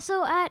 Oh,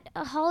 so at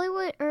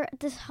Hollywood or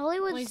this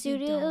Hollywood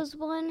Studios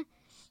one,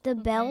 the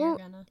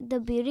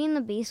Beauty and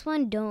the Beast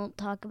one, don't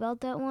talk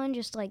about that one.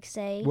 Just like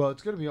say. Well,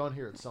 it's going to be on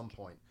here at some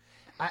point.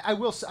 I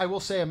will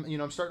say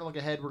I'm starting to look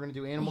ahead. We're going to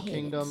do Animal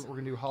Kingdom. We're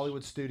going to do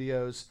Hollywood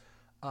Studios.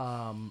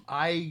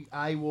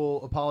 I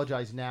will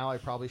apologize now. I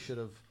probably should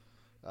have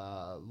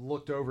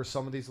looked over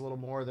some of these a little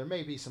more. There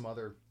may be some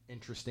other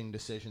interesting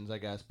decisions, I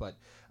guess. But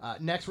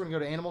next, we're going to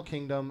go to Animal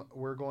Kingdom.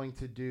 We're going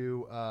to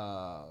do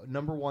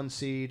number 1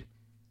 seed,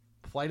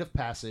 Flight of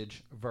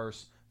Passage,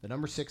 versus the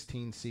number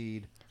 16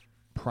 seed,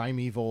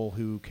 Primeval.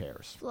 Who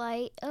cares?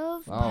 Flight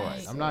of Passage. All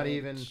right. I'm not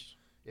even.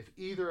 If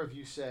either of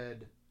you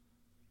said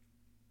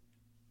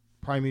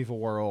Primeval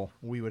Whirl,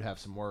 we would have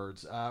some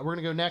words. We're going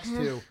to go next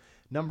to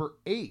number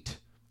 8,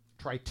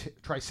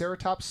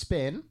 Triceratops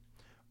Spin,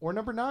 or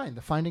number 9,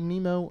 the Finding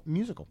Nemo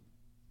musical.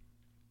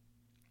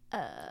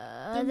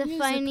 The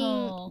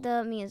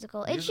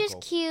musical. It's just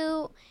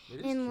cute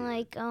and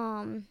like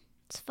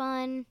it's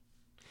fun.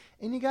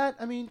 And you got,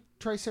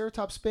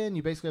 Triceratops Spin.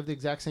 You basically have the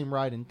exact same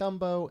ride in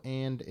Dumbo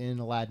and in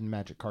Aladdin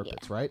Magic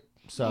Carpets, right?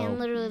 So and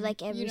literally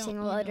like every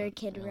single other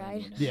kid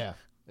ride. Yeah,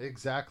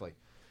 exactly.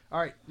 All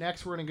right,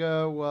 next we're going to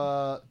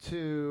go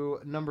to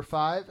number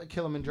 5,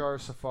 Kilimanjaro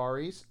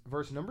Safaris,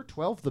 versus number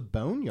 12, the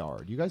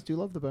Boneyard. You guys do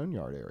love the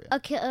Boneyard area.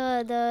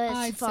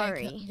 The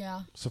Safari.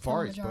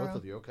 Safaris, both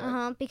of you,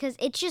 okay. Because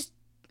it's just,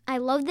 I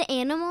love the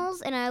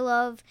animals, and I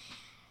love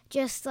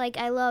just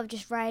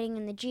riding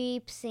in the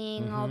Jeep,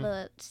 seeing all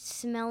the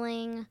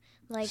smelling.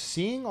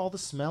 Seeing all the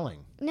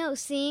smelling? No,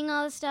 seeing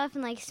all the stuff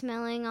and,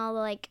 smelling all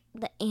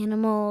the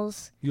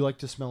animals. You like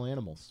to smell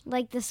animals?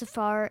 Like the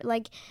safari,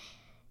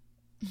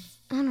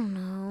 I don't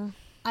know.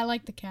 I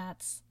like the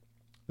cats.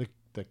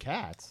 The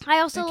cats? I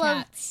also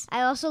love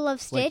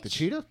Stitch. Like the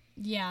cheetah?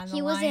 Yeah,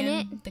 he was in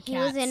it. He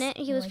was in it.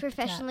 He was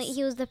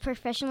the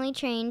professionally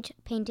trained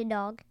painted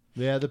dog.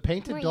 Yeah, the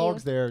painted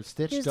dogs there.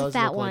 Stitch does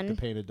look like the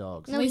painted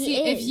dogs. No, Lacey,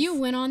 if you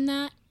went on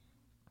that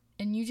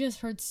and you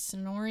just heard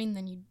snoring,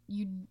 then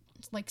you'd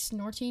like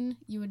snorting,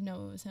 you would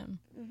know it was him.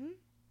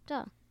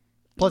 Duh.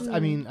 Plus, I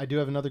do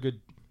have another good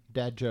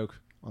dad joke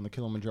on the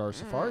Kilimanjaro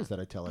Safaris that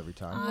I tell every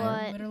time.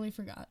 I literally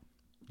forgot.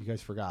 You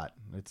guys forgot.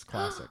 It's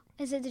classic.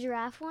 Is it the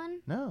giraffe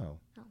one? No.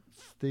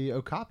 It's the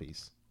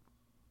Okapis.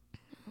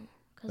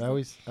 I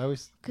always.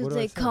 Because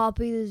they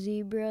copy the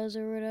zebras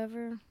or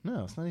whatever.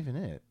 No, it's not even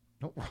it.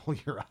 Don't roll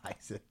your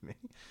eyes at me.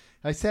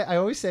 I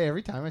always say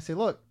every time. I say,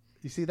 look,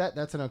 you see that?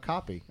 That's an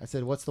Okapi. I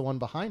said, what's the one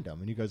behind them?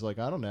 And you guys are like,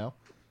 I don't know.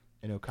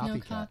 An Okapi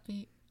cat.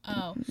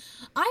 Oh,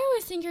 I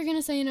always think you're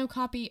gonna say an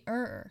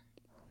Okapi-er.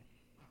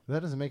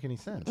 That doesn't make any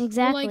sense.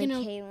 Exactly,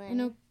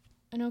 Kaylin.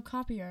 An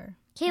Okapi-er.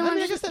 Kaylin,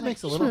 I guess that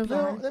makes a little.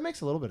 That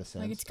makes a little bit of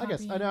sense. It's I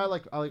guess I know. I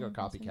like our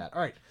copycat.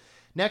 All right,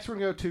 next we're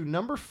gonna go to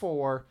number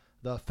 4,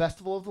 the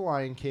Festival of the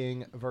Lion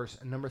King, versus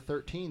number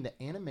 13,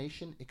 the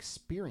Animation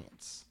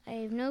Experience. I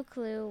have no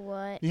clue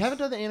what. You haven't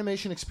done the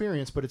Animation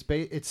Experience, but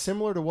it's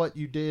similar to what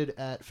you did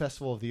at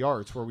Festival of the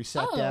Arts, where we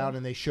sat down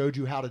and they showed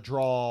you how to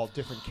draw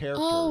different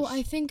characters. Oh,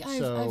 I think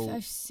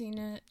I've seen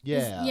it.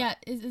 Yeah,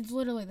 it's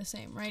literally the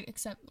same, right?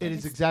 Except it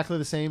is exactly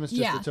the same. It's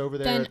just it's over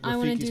there. Then at I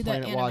want to Rafiki's do the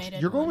Planet Watch.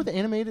 animated. You're going with the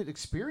Animated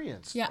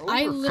Experience. Yeah,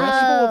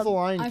 Festival of the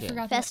Lion King. I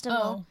forgot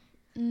Festival.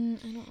 I don't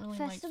really like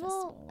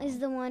Festival. Is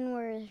the one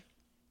where.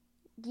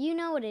 You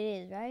know what it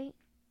is, right?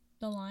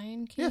 The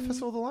Lion King? Yeah,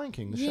 Festival of the Lion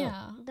King, the show.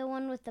 The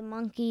one with the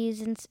monkeys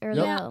and that's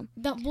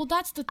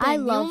the thing. I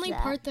the love only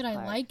that part that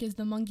I like is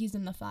the monkeys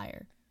in the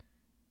fire.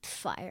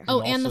 Fire.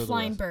 Oh, and the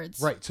flying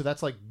birds. Right, so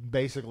that's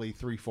basically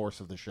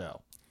 3/4 of the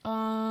show.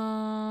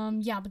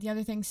 Yeah, but the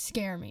other things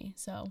scare me.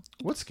 So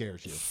what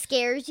scares you?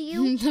 Scares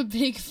you? The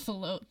big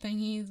float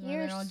thingies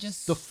where they're all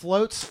just the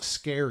floats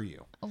scare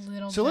you a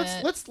little so bit.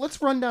 So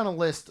let's run down a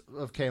list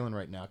of Kaylin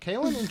right now.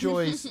 Kaylin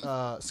enjoys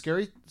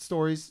scary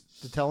stories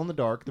to tell in the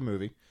dark. The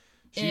movie.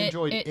 She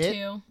enjoyed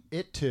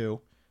It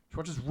too. She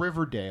watches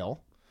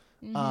Riverdale.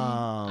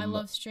 I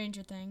love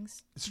Stranger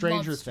Things.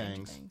 Stranger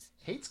Things.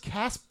 Hates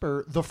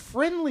Casper, the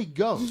friendly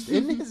ghost.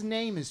 And his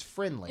name is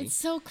Friendly. It's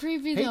so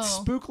creepy Hates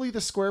Spookly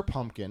the Square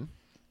Pumpkin.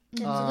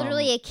 It's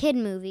literally a kid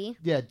movie.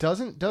 Yeah,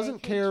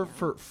 doesn't care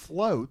for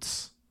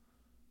floats.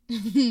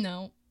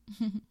 No.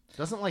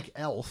 Doesn't like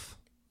Elf.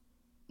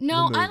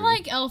 No, I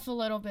like Elf a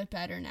little bit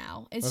better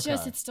now. It's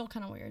just it's still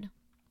kind of weird.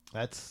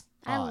 That's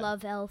I odd.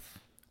 love Elf.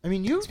 I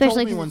mean, you told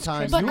me one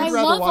time you would rather watch a movie. But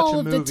I love all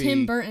of the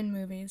Tim Burton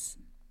movies.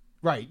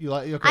 Right. You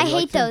like? Okay, I you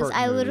like hate Tim those. Burton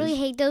I literally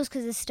movies. hate those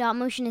because the stop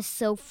motion is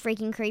so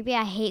freaking creepy.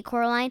 I hate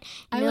Coraline.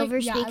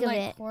 Never speak of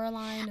it.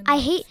 Coraline. And I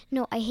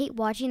hate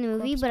watching the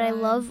movie, Corpse but I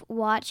Bride. love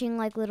watching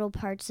like little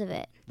parts of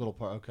it. Little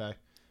part. Okay.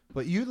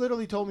 But you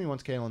literally told me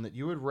once, Kaylin, that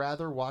you would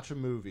rather watch a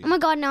movie Oh my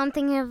god! Now I'm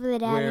thinking of the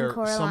dad where and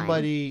Coraline.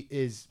 somebody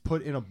is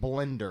put in a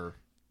blender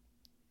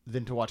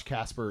than to watch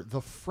Casper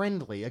the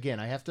Friendly. Again,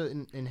 I have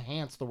to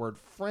enhance the word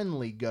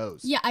friendly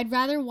ghost. Yeah, I'd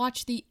rather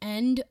watch the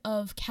end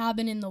of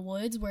Cabin in the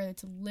Woods, where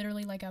it's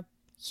literally like a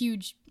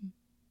huge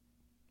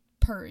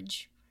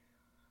purge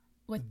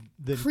with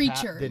Than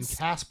creatures than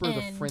Casper the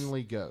and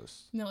Friendly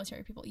Ghost.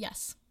 military people.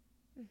 Yes.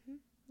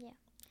 Yeah.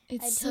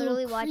 It's I'd so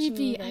totally watch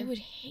creepy. neither. I would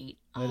hate.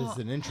 That is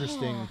an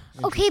interesting.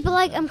 Okay, but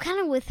like thing. I'm kind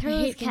of with her I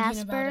with hate thinking about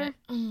Casper.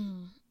 it.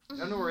 Mm. I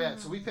don't know where we're at.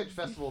 So we picked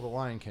Festival of the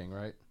Lion King,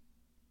 right?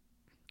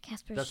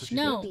 Casper's That's what you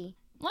No. creepy.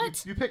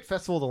 What? You picked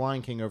Festival of the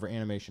Lion King over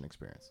Animation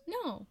Experience.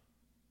 No.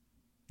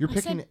 You're I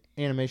picking said-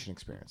 Animation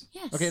Experience.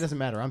 Yes. Okay, it doesn't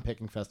matter. I'm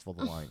picking Festival of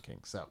the Lion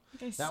King. So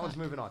That that one's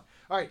moving on.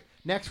 All right,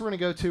 next we're going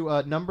to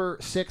go to number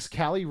 6,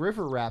 Cali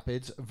River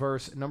Rapids,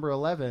 versus number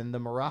 11, the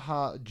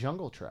Maraha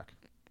Jungle Trek.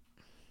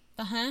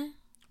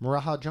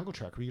 Maraha Jungle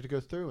Trek. We get to go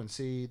through and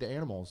see the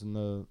animals and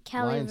the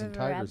Cali lions and River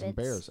tigers and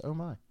Rapids. bears. Oh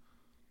my.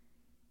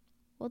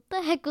 What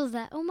the heck was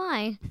that? Oh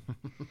my!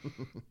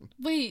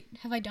 Wait,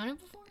 have I done it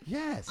before?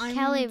 Yes. I'm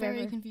Cali very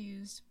River.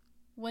 confused.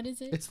 What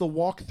is it? It's the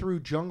walk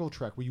through jungle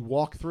trek where you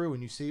walk through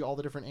and you see all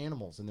the different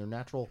animals in their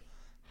natural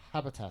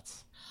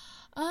habitats.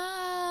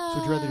 Oh. So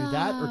would you rather do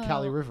that or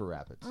Cali River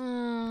Rapids?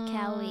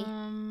 Cali.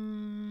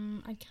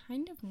 I'd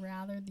kind of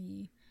rather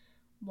the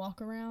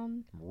walk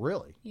around.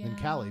 Really? Than Yeah.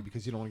 Cali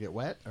because you don't want to get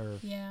wet? Or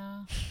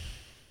Yeah.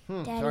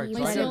 Daddy, all right, you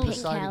so I better got a pick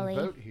deciding Cali.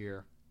 vote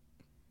here.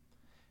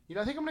 You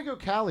know, I think I'm going to go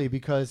Cali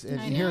because, and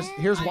Nice.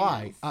 here's Nice.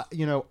 why.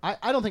 You know,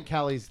 I don't think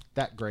Cali's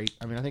that great.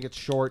 I mean, I think it's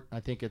short. I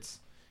think it's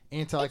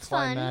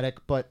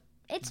anticlimactic, but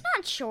It's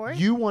not short.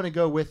 you want to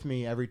go with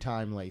me every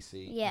time,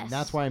 Lacey. Yes. And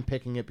that's why I'm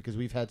picking it because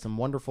we've had some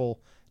wonderful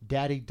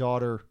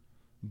daddy-daughter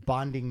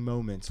bonding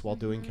moments while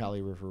doing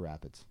Cali River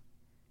Rapids.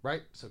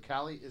 Right? So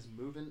Cali is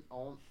moving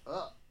on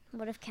up.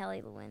 What if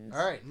Kelly wins?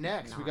 All right,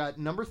 next we got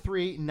number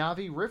 3,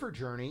 Navi River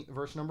Journey,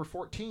 versus number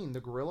 14,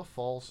 the Gorilla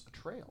Falls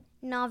Trail.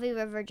 Navi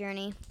River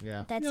Journey.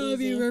 Yeah. That's Navi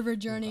easy. River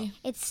Journey.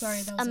 It's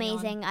Sorry, that was a yawn.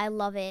 amazing. I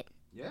love it.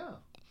 Yeah.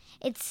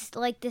 It's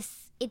like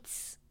this.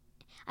 It's.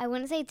 I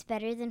wouldn't say it's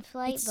better than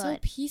Flight, It's so but Oh,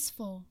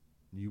 peaceful.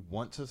 You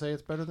want to say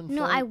it's better than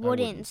No, Flight? I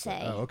wouldn't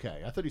say. Oh,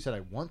 okay. I thought you said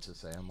I want to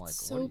say. I'm like,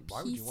 So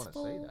why would you want to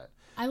say peaceful. that?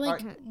 I like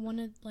Alright. want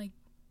to like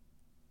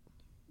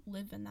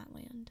live in that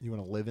land. You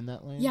want to live in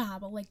that land? Yeah,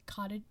 but like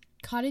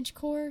cottage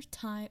core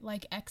time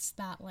like X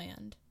that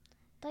land.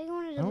 I thought you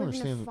wanted I to don't live in a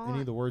understand farm. any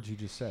of the words you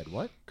just said.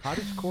 What?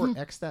 Cottage core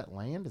X that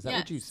land? Is that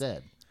what you Yes.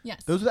 said?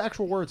 Yes. Those are the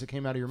actual words that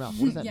came out of your mouth.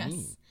 What does that yes.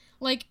 mean?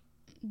 Like,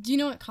 do you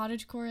know what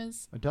cottage core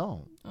is? I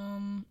don't.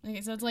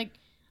 Okay, so it's like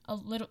a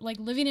little like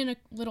living in a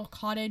little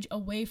cottage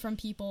away from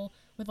people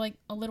with like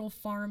a little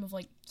farm of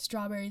like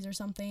strawberries or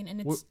something,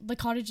 and it's the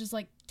cottage is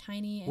like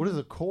tiny. And What does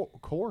a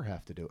core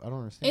have to do? I don't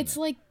understand. It's that.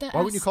 like the Why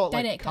wouldn't you call it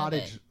like aesthetic of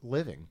cottage it.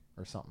 living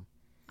or something?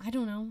 I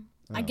don't know.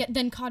 I Oh. get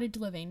then cottage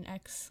living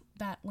X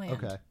that land.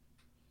 Okay.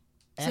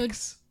 So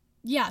X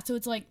Yeah, so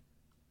it's like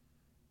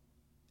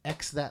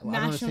X that. I don't Mash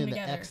 'em understand the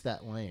together. X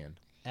that land.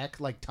 X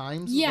like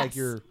times. yes, Like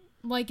you're.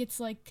 like it's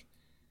like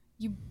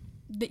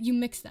you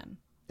mix them.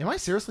 Am I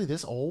seriously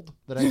this old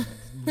that I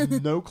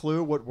have no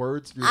clue what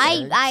words you're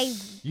saying? I.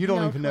 You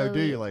don't no even know, do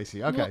clue. you,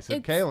 Lacey? Okay, Well, so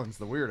it's- Kaylin's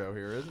the weirdo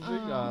here, isn't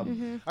she? All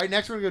right,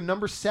 next we're going to go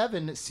number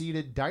 7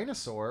 seeded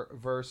Dinosaur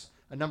versus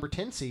a number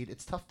 10 seed.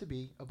 It's Tough to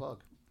Be a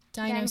Bug.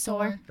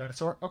 Dinosaur.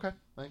 Dinosaur? Okay,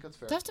 I think that's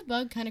fair. Tough to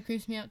Bug kind of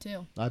creeps me out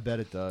too. I bet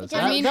it does. It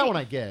doesn't- That one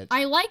I get.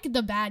 I like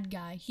the bad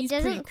guy. It He's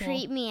doesn't pretty cool.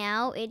 creep me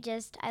out. It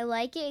just I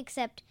like it,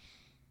 except.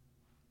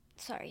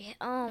 Sorry.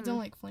 I don't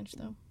like Flinch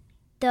though.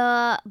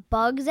 The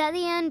bugs at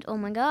the end. Oh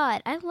my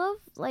god, I love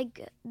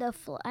like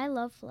I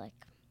love Flick.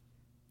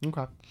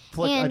 Okay.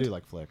 Flick, I And, do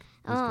like Flick.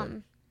 He's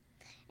good.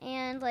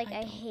 And like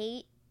I don't.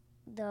 hate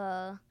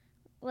the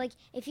like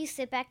if you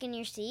sit back in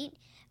your seat.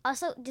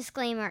 Also,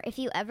 disclaimer: if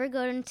you ever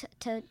go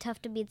to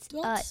Tough to Be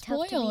Don't Tough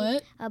to spoil Be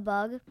it. a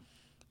Bug,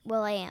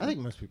 well I am. I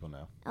think most people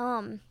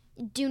know.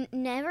 Do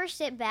never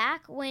sit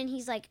back when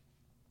he's like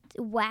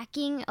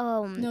whacking.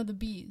 No, the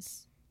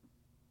bees.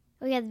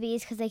 Oh yeah, the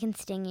bees because they can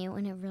sting you,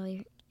 and it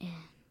really.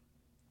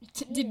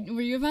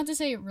 Were you about to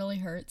say it really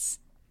hurts?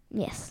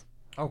 Yes.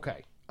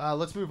 Okay.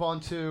 Let's move on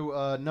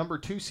to number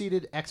 2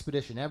 seeded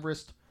Expedition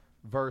Everest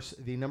versus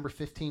the number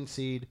 15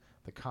 seed,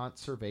 the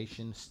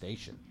Conservation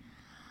Station.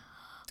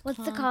 What's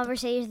the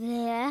conversation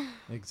there?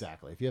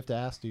 Exactly. If you have to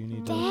ask, do you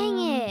need Dang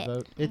to it.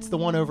 vote? It's the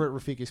one over at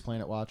Rafiki's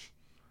Planet Watch.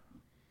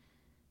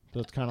 So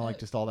it's kind of like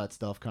just all that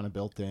stuff kind of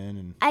built in,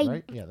 and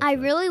right? Yeah, that's I right.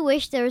 really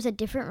wish there was a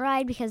different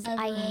ride because I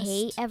Everest.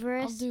 hate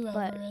Everest. I'll do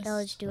but Everest.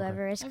 I'll just do Okay.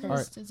 Everest 'cause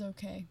Everest is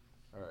okay.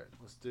 All right,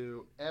 let's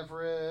do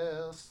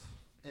Everest,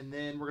 and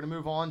then we're gonna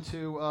move on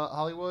to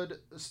Hollywood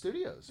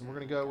Studios, and we're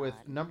gonna go with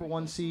number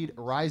 1 seed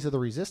Rise of the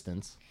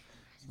Resistance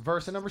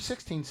versus the number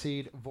 16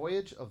 seed,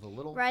 Voyage of the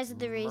Little Rise of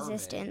the Mermaid.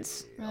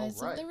 Resistance.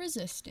 Rise All right. of the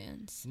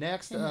Resistance.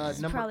 Next, This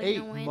is number probably 8,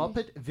 gonna win.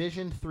 Muppet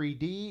Vision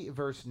 3D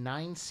versus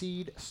 9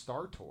 seed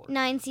Star Tours.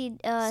 9 seed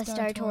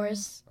Star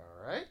Tours.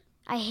 All right.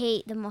 I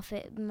hate the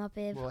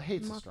Muppet. Well,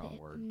 hate's a Muppet. strong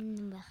word.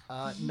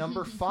 Blech.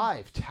 Number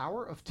 5,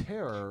 Tower of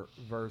Terror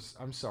versus,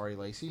 I'm sorry,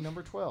 Lacey,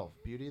 number 12,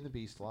 Beauty and the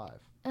Beast Live.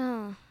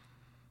 Oh.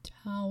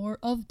 Tower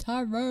of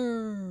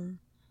Terror.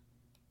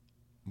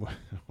 What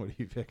are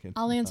you picking?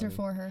 I'll answer Honey?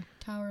 for her.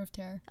 Tower of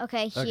Terror.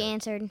 Okay, she Okay.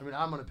 answered. I mean,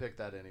 I'm going to pick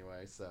that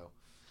anyway, so.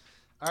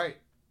 All right,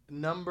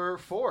 number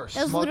 4,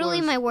 That was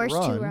literally my worst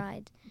Run. 2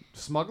 rides.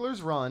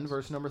 Smuggler's Run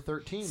versus number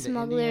 13, the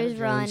Smuggler's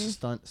Indiana Jones Run.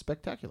 Stunt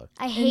Spectacular.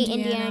 I hate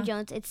Indiana. Indiana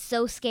Jones. It's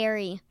so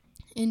scary.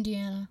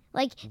 Indiana.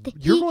 Like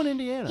You're going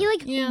Indiana. he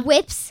like Yeah.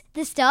 whips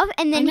the stuff,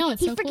 and then know,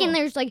 it's he so freaking cool.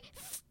 there's like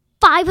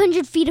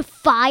 500 feet of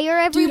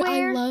fire Dude,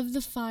 everywhere. I love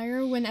the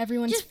fire when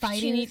everyone's Just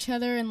fighting choose- each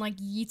other and like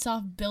yeets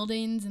off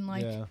buildings and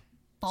like yeah.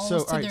 falls So,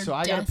 to all right, their so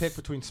I got to death. pick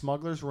between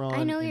Smuggler's Run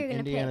I know and you're gonna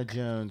Indiana pick.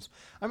 Jones.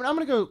 I mean, I'm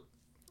going to go.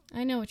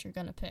 I know what you're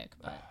gonna pick,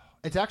 but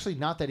It's actually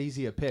not that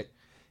easy a pick.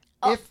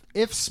 Oh.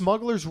 If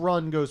Smuggler's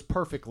Run goes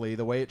perfectly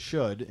the way it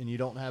should, and you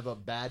don't have a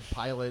bad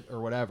pilot or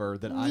whatever,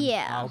 then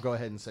Yeah. I'll go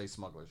ahead and say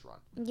Smuggler's Run.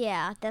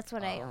 Yeah, that's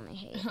what I only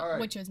hate. All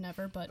right. which is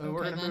never. But We're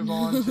okay gonna then. move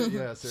on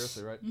to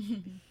seriously, right?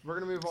 We're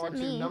gonna move on Except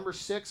to me. number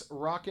 6,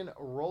 Rockin'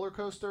 Roller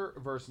Coaster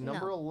versus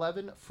number No.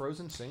 11,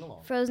 Frozen Sing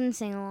Along. Frozen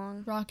sing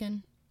along.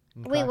 Rockin'.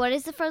 Wait, what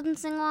is the Frozen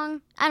sing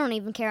along? I don't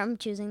even care. I'm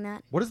choosing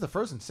that. What is the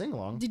Frozen Sing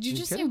Along? Did you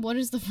just say kidding? what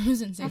is the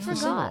Frozen sing? It's the forgot.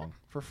 sing along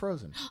for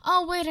Frozen.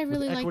 Oh wait, I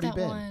really like Equity that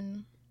Ben.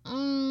 one.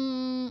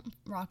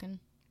 Rockin'.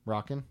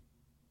 Rockin'.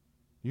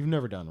 You've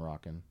never done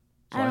Rockin'.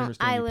 So I don't.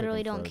 understand I you literally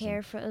picking don't Frozen.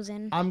 care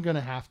Frozen. I'm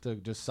gonna have to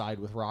just side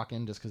with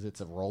Rockin' just because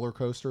it's a roller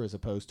coaster as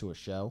opposed to a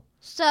show.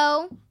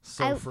 So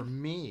So for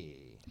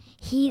me,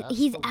 that's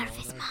he's the out of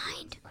his one.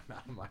 mind. I'm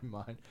out of my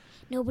mind.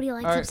 Nobody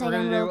likes All right, we're upside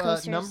down gonna roller do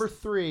coasters. number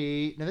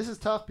 3. Now this is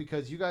tough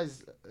because you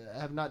guys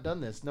have not done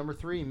this. Number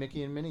 3,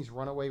 Mickey and Minnie's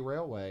Runaway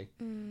Railway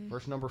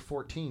versus number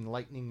 14,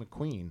 Lightning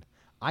McQueen.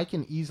 I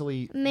can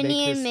easily Minnie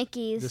make and this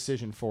Mickey's.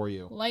 decision for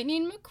you.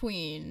 Lightning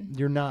McQueen.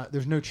 You're not.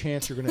 There's no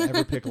chance you're gonna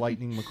ever pick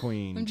Lightning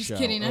McQueen. I'm just show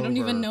kidding. I don't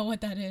even over- know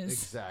what that is.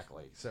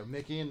 Exactly. So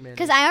Mickey and Minnie.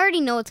 Because I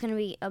already know it's gonna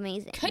be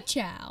amazing.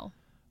 Ka-chow.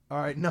 All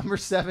right, number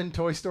 7,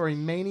 Toy Story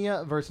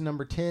Mania versus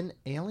number 10,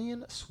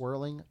 Alien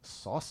Swirling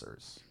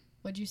Saucers.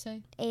 What'd you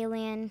say?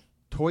 Alien.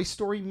 Toy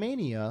Story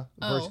Mania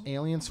versus Oh.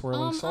 Alien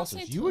Swirling I'll Saucers.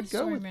 say You Toy would go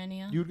Story with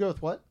Mania. You would go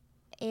with what?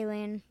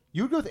 Alien.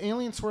 You would go with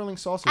Alien Swirling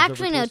Saucers.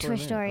 Actually, over no, Toy Toy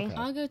Mania. Story. Okay.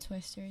 I'll go Toy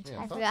Story too. Yeah,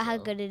 I thought forgot how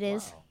so. good it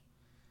is.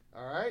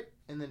 Wow. All right,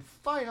 and then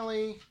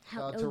finally,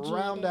 How to OG it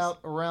round is. out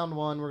round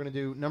 1, we're going to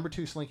do number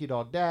 2, Slinky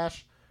Dog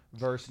Dash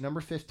versus number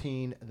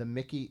 15, the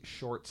Mickey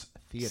Shorts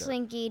Theater.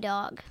 Slinky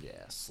Dog.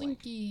 Yeah,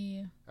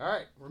 Slinky. All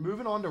right, we're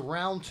moving on to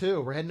round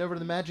 2. We're heading over to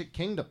the Magic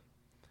Kingdom.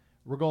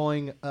 We're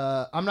going.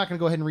 I'm not going to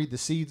go ahead and read the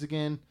seeds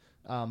again,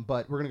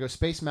 but we're going to go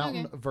Space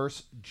Mountain Okay.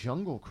 versus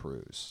Jungle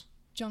Cruise.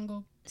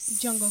 Jungle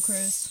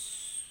Cruise.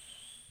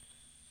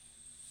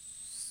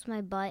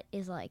 My butt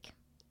is like.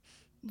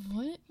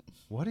 What?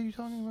 What are you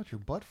talking about your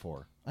butt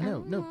for? I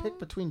know. No, pick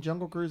between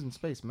Jungle Cruise and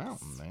Space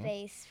Mountain, man.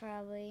 Space,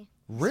 probably.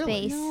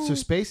 Really? Space. No. So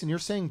space, and you're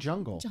saying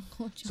jungle.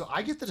 Jungle. So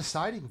I get the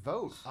deciding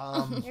vote.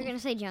 You're gonna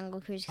say Jungle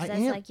Cruise I because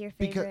that's am, like your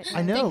because favorite.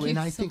 I know, Thank you and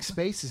I so think much.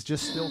 space is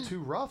just still too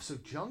rough. So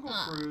Jungle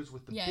Cruise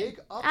with the yeah. big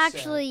upset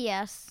Actually,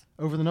 yes.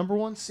 over the number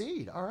 1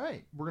 seed. All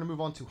right, we're gonna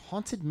move on to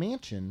Haunted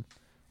Mansion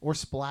or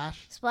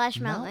Splash. Splash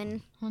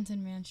Mountain.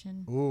 Haunted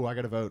Mansion. Ooh, I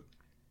got to vote.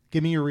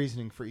 Give me your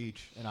reasoning for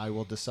each, and I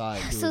will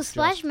decide. Who So is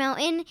Splash just.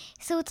 Mountain.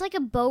 So it's like a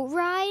boat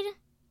ride,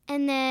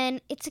 and then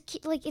it's a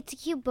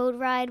cute boat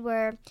ride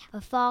where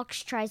a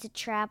fox tries to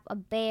trap a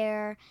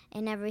bear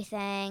and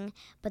everything,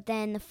 but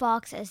then the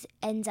fox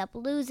ends up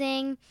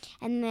losing,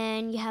 and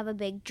then you have a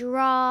big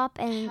drop,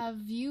 and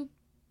Have you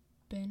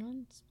been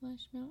on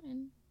Splash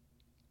Mountain?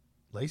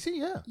 Lacey,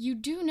 yeah, You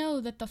do know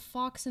that the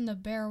fox and the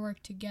bear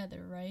work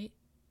together, right?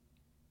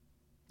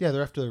 yeah,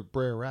 they're after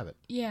Brer Rabbit.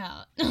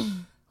 Yeah.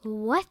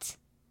 what?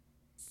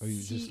 Are you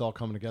See- just all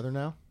coming together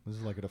now? This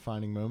is like a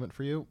defining moment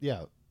for you.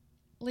 Yeah,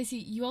 Lacey,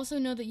 you also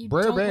know that you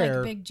Brer don't Bear.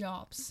 like big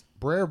jobs.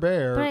 Brer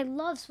Bear. But I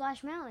love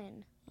Splash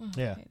Mountain, Oh,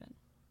 Yeah. Okay then.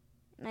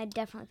 and I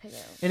definitely pick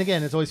it. And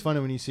again, it's always funny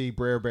when you see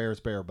Brer Bear's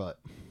bare butt.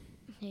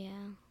 Yeah.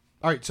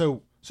 All right,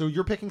 so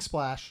you're picking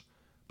Splash,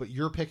 but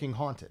you're picking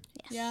Haunted.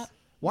 Yes. Yeah.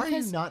 Why are you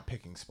Because- not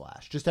picking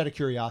Splash? Just out of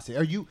curiosity,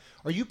 are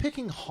you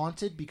picking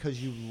Haunted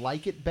because you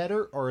like it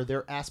better, or are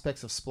there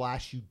aspects of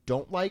Splash you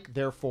don't like?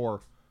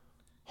 Therefore,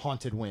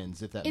 Haunted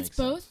wins. If that It's makes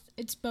both. sense.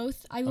 It's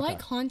both. I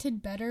like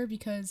Haunted better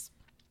because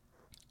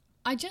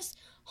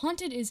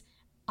Haunted is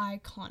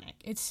iconic.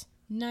 It's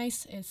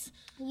nice. It's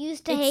You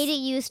used to hate it.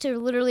 You used to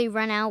literally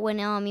run out when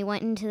you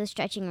went into the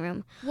stretching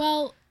room.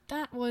 well,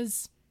 that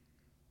was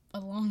a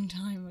long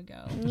time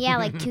ago. Yeah,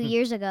 like 2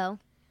 years ago.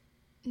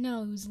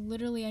 No, it was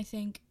literally I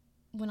think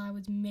when I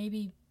was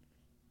maybe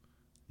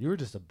You were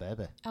just a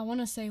baby. I want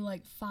to say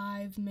like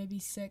 5, maybe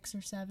 6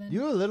 or 7.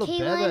 You were a little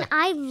Caitlin, baby.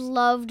 I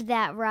loved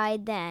that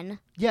ride then.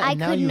 Yeah, I and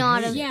now could you not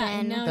hate have it. Yeah,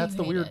 and been. now That's you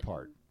the hate weird it.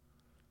 part.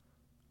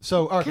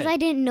 So okay. Because I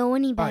didn't know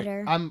any All right,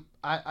 better.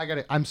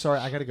 I'm sorry.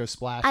 I gotta go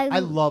Splash. I I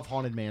love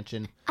Haunted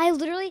Mansion. I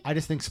literally I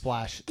just think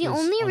Splash. the is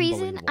only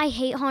reason unbelievable. I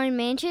hate Haunted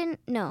Mansion.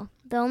 No,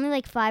 the only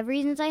like 5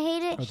 reasons I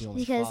hate it Oh, is the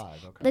only because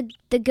 5. Okay.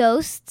 the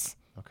ghosts,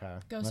 Okay.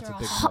 Ghosts That's are a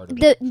big awesome. part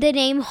of it. the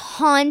name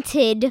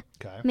Haunted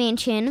Okay.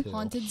 Mansion, 2.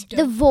 Haunted's dope.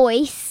 the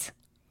voice,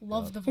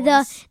 Love the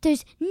voice.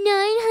 there's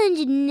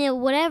 900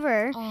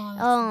 whatever.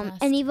 Oh, that's the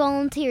best. Any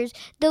volunteers,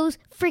 those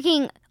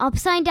freaking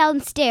upside down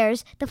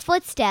stairs, the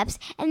footsteps,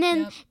 and then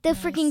Yep, the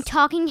nice. freaking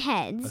talking I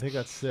heads. think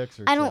that's 6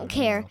 or I 7. don't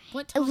care.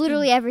 What talking-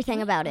 Literally everything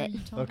what about are it. you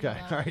talking Okay.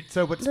 about? All right.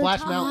 So, but The Splash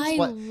top- Mountain. I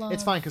It's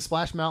love fine because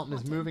Splash Mountain is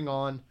Haunted. moving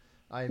on.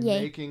 I am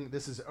Yay. making.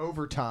 This is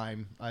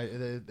overtime. They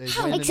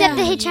How win Except the dare night.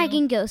 you.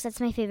 hitchhiking ghost. That's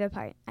my favorite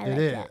part. I It like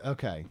is that.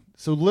 okay.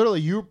 So literally,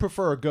 you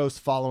prefer a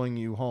ghost following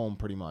you home,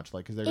 pretty much,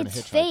 like because they're going to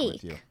It's hitchhike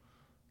with fake. you.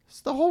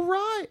 It's the whole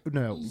ride.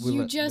 No,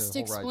 You just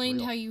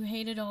explained how you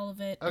hated all of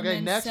it, Okay, and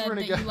then next said we're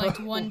that gonna you go- liked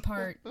one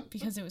part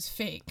because it was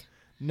fake.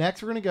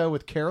 Next, we're going to go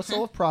with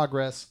Carousel of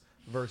Progress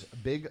versus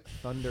Big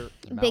Thunder.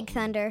 Big Mountain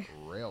Thunder.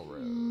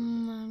 Railroad.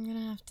 I'm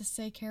gonna have to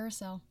say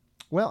Carousel.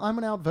 Well, I'm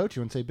going to outvote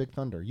you and say Big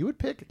Thunder. You would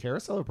pick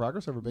Carousel of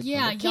Progress over Big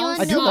Yeah, Thunder. y'all I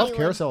I do suck. love Caleb.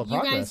 Carousel of You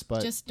Progress, guys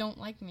but just don't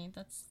like me.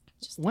 That's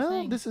just the well,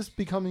 thing. this is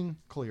becoming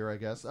clear, I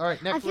guess. All right,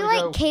 next I feel we're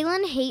like going to go.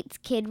 Kaylin hates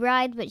Kid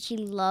Ride, but she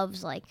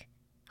loves like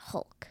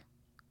Hulk.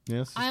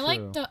 Yes, this is I true.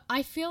 like the.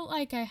 I feel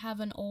like I have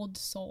an old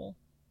soul.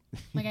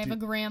 Like I have a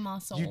grandma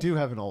soul. You do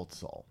have an old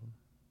soul.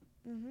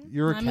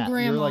 You're a I'm a cat.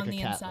 grandma You're like on a the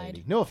cat inside.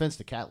 lady. No offense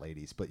to cat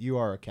ladies, but you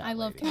are a cat I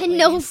love lady. cat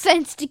No ladies.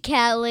 offense to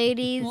cat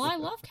ladies. Well, I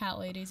love cat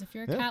ladies. If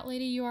you're a Yeah. cat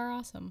lady, you are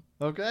awesome.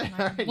 Okay. And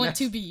All I right, want next,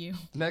 to be you.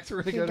 next,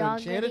 we're going to Your go to dog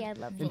Enchanted, lady, I'd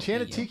love to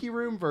Enchanted be you. Tiki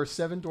Room versus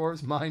Seven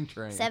Dwarfs Mine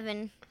Train.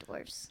 7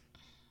 dwarfs.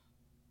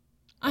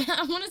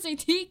 I want to say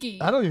Tiki.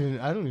 I don't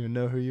even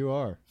know who you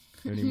are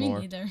anymore.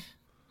 Me neither.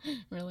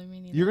 Really, me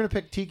neither. You're going to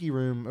pick Tiki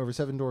Room over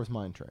Seven Dwarfs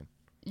Mine Train.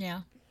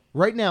 Yeah.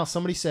 Right now,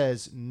 somebody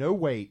says, no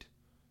wait.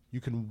 You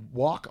can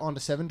walk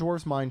onto Seven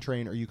Dwarfs Mine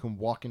Train or you can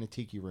walk in a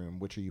Tiki Room.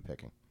 Which are you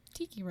picking?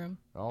 Tiki room.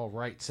 All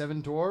right,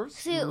 Seven Dwarfs.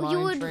 So you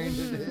Mine would- Train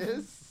it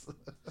is.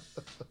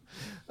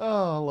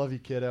 Oh, I love you,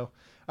 kiddo.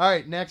 All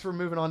right, next we're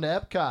moving on to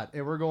Epcot,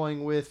 and we're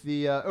going with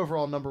the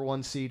overall number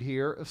 1 seed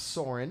here,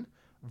 Soarin'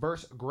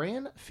 versus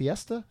Grand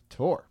Fiesta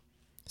Tour.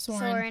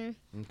 Soren.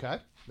 Okay,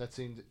 that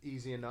seems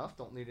easy enough.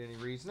 Don't need any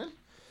reasoning.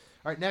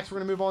 All right, next we're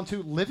going to move on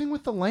to Living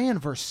with the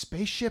Land versus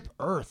Spaceship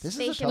Earth. This is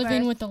a Spaceship tough.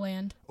 Living Earth. with the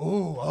land.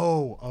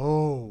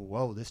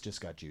 Oh, this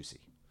just got juicy.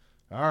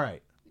 All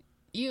right,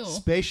 Ew.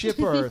 Spaceship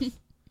Earth,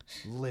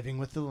 Living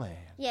with the Land.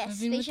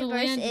 Yes, Living with Spaceship the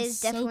Earth land is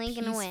so definitely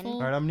going to win. peaceful. All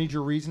right, I'm going to need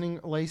your reasoning,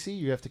 Lacey.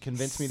 You have to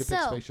convince me to pick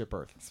So- Spaceship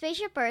Earth.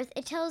 Spaceship Earth,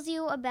 it tells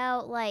you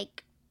about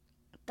like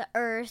the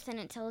Earth, and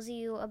it tells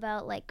you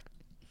about like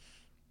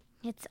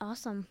it's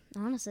awesome.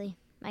 Honestly,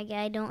 like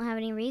I don't have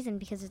any reason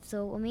because it's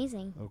so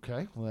amazing.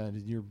 Okay, well,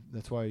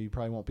 that's why you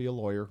probably won't be a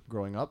lawyer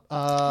growing up.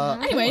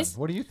 Anyways. Helen,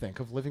 what do you think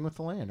of Living with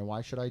the Land, and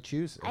why should I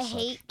choose? I as such?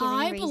 hate giving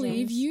I reasons.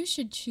 believe you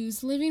should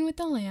choose Living with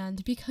the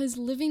Land because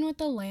Living with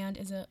the Land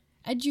is a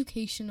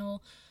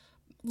educational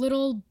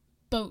little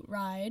boat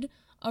ride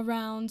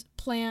around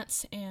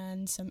plants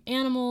and some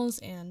animals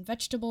and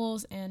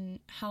vegetables and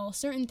how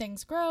certain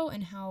things grow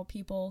and how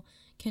people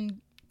can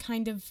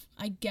kind of,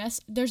 I guess,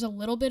 there's a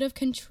little bit of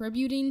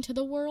contributing to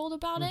the world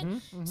about it.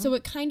 So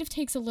it kind of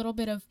takes a little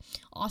bit of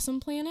Awesome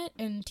Planet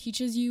and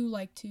teaches you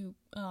like to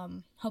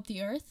help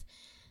the earth.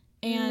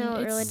 And No,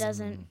 it really it's-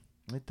 doesn't.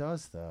 It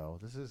does, though.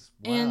 This is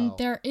wow. And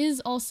there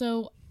is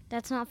also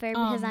That's not fair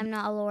because Um, I'm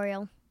not a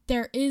L'Oreal.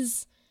 there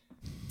is.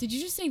 Did you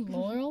just say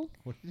Laurel?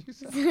 What did you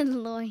say?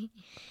 L'Oreal.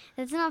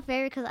 That's not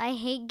fair because I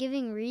hate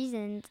giving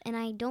reasons and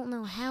I don't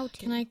know how to.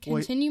 Can I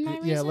continue my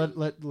reason? Yeah,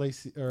 let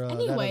Lacey or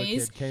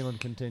Anyways. that other kid, Kaylin,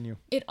 continue.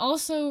 It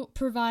also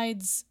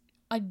provides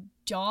a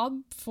job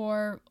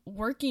for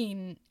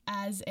working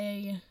as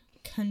a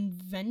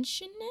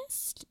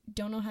conventionist.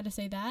 Don't know how to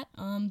say that.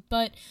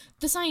 But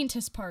the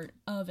scientist part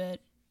of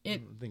it. I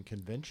think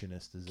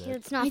conventionist is it.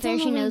 It's not I fair. don't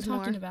know She what knows I'm more.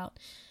 talking about.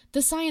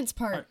 The science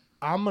part. Alright,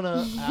 I'm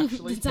gonna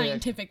actually The pick.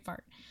 scientific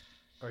part.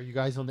 Are you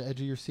guys on the edge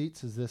of your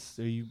seats? Is this?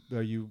 Are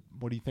you?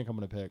 What do you think I'm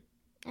gonna pick?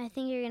 I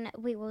think you're gonna.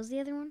 Wait, what was the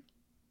other one?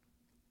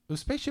 It was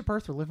Spaceship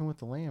Earth or Living with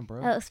the Land,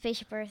 bro. Oh,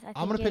 Spaceship Earth.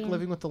 I'm gonna pick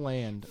Living with the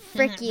Land,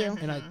 Frick you.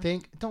 and I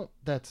think don't.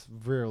 That's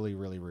really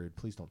really rude.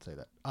 Please don't say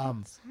that.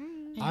 Sorry.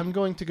 I'm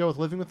going to go with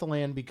Living with the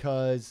Land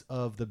because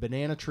of the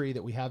banana tree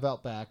that we have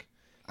out back.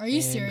 Are you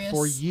And serious?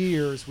 For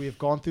years, we have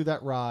gone through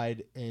that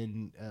ride,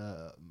 and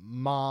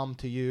Mom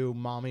to you,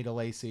 Mommy to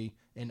Lacey,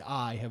 and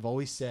I have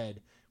always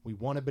said we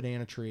want a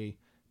banana tree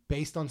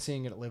based on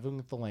seeing it at Living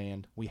with the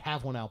Land. We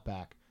have one out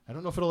back. I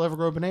don't know if it'll ever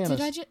grow bananas,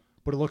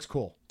 but it looks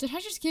cool. Did I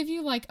just give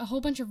you like a whole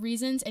bunch of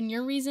reasons, and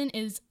your reason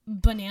is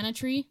banana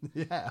tree?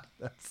 Yeah,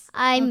 that's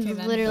I'm Okay,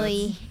 then.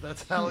 literally.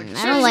 how it I Should've don't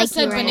just like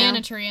said you right banana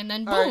now. tree, and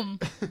then All right.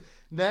 boom.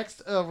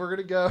 Next, we're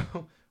gonna go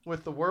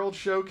with the World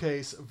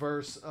Showcase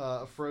versus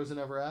Frozen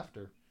Ever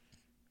After.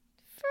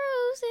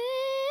 Frozen.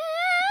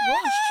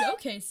 World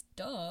Showcase,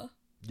 duh.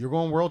 You're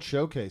going World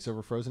Showcase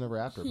over Frozen Ever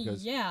After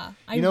because Yeah,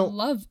 I you know,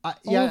 love.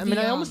 yeah. all I mean,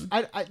 the, I almost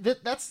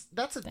that's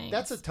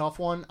things. a tough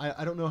one.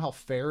 I don't know how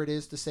fair it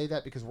is to say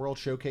that because World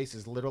Showcase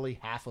is literally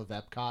half of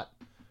Epcot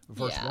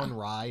versus Yeah. one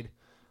ride.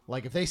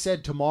 Like if they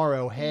said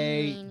tomorrow,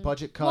 hey,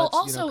 budget Well, cuts,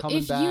 also, coming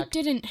if back.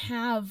 you didn't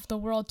have the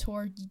World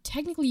Tour,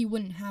 technically you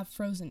wouldn't have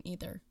Frozen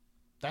either.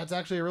 That's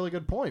actually a really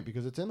good point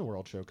because it's in the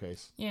World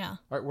Showcase. Yeah. All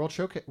right, World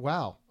Showcase.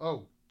 Wow.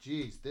 Oh,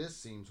 geez, this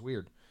seems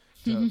weird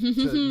to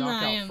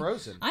knock out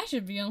Frozen. I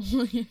should be on.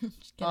 Just kidding.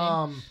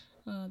 Oh,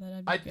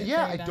 that'd be good.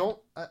 Yeah, Very I bad. don't.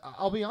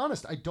 I'll be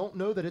honest. I don't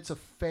know that it's a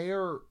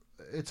fair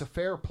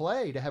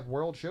play to have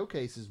World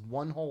Showcase as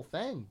one whole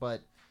thing,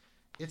 but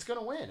it's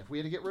gonna win. If we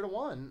had to get rid of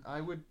one, I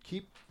would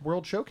keep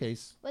World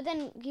Showcase. But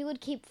then you would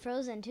keep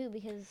Frozen too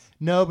because.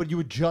 No, but you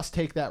would just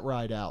take that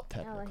ride out Oh,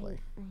 I technically.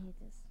 hate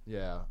this.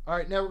 Yeah. All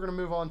right, now we're gonna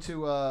move on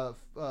to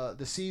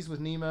the Seas with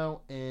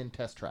Nemo and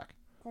Test Track.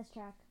 Test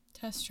track.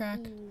 Test track.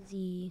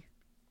 Easy.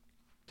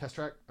 Test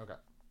Track. Okay.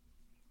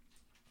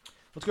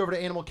 Let's go over to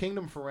Animal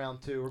Kingdom for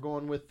round 2. We're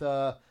going with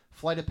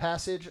Flight of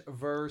Passage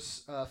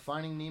versus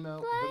Finding Nemo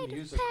Flight the of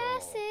musical.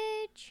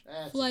 Passage.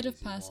 That's an Flight of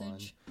easy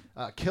Passage.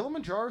 one.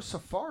 Kilimanjaro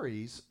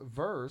Safaris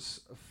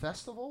versus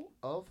Festival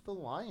of the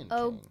Lion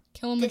Oh, King.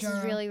 Kilimanjaro. This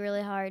is really,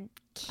 really hard.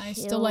 I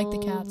still like the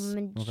cats.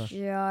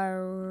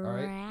 Kilimanjaro. All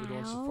right, we're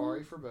doing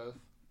Safari for both.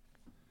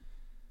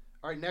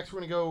 All right, next we're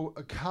going to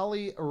go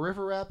Kali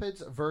River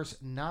Rapids versus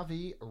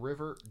Navi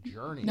River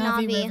Journey.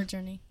 Navi Navi. River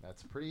Journey.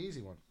 That's a pretty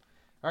easy one.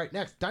 All right,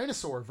 next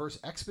Dinosaur versus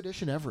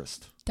Expedition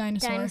Everest.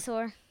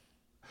 Dinosaur.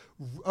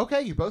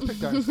 Okay, you both picked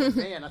Dinosaur.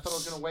 Man, I thought I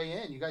was going to weigh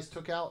in. You guys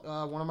took out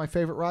one of my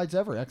favorite rides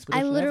ever, I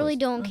Expedition literally Everest.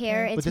 don't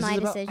care. Okay. It's But this my is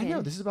about, decision. I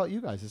know, this is about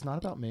you guys. It's not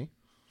about me.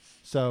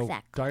 So,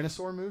 Exactly.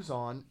 Dinosaur moves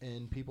on,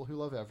 and people who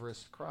love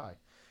Everest cry.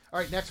 All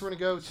right, next we're going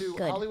to go to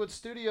Good. Hollywood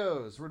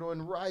Studios. We're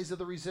doing Rise of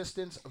the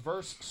Resistance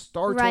versus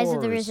Star Rise Tours.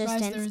 of the Rise of the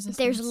Resistance. Resistance.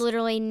 There's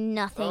literally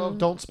nothing. Oh,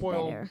 don't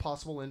spoil better.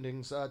 possible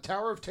endings.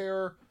 Tower of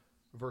Terror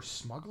versus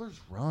Smuggler's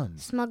Run.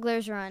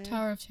 Smuggler's Run.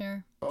 Tower of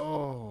Terror.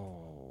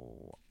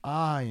 Oh,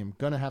 I am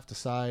going to have to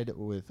side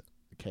with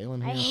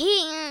Kaylin I here.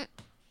 hate it.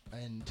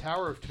 And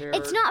Tower of Terror.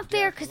 It's not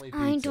fair because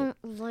definitely I beats it.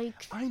 don't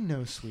like. I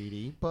know,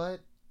 sweetie, but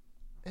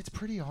it's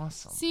pretty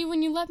awesome. See,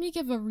 when you let me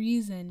give a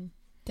reason,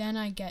 then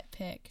I get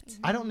picked.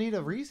 I don't need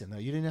a reason, though.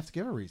 You didn't have to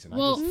give a reason.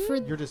 Well, I just, for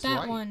you're just that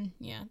right. one,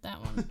 yeah, that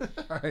one.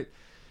 All right.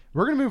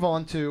 We're going to move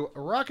on to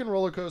Rock and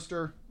Roller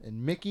Coaster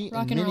and Mickey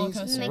Rock and and Roller Minnie's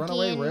Coaster. Mickey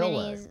Runaway and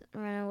Railway. Minnie's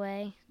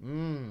Runaway.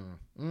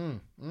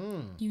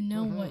 You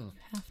know what you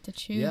have to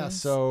choose. Yeah,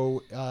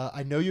 so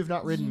I know you've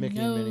not ridden you Mickey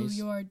know and Minnie's.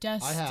 your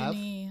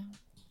destiny.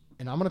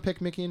 And I'm going to pick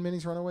Mickey and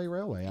Minnie's Runaway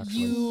Railway, actually.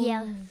 You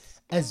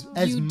Yes.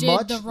 as you did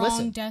much the wrong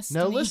listen, destiny.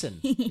 No, listen.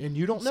 And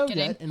you don't Just know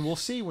kidding. yet, and we'll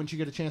see once you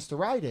get a chance to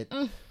ride it.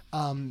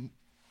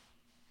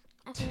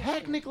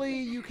 Technically,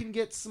 you can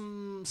get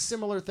some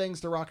similar things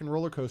to Rock and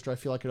Roller Coaster, I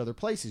feel like, at other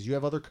places. You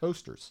have other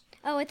coasters.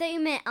 Oh, I thought you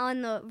meant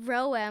on the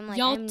railway. I'm like,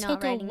 y'all I'm not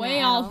took riding away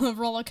that all out. the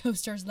roller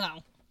coasters,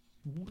 though.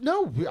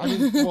 No, I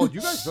mean, well,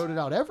 you guys voted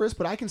out Everest,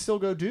 but I can still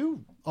go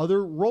do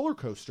other roller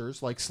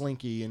coasters like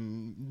Slinky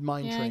and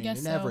Mine Yeah, I Train guess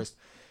and so. Everest.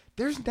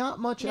 There's not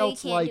much No, you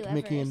else can't like do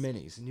Mickey and Everest.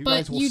 Minnie's, and you But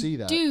guys will you see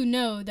that. do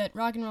know that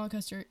Rock and Roller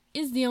Coaster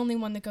is the only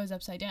one that goes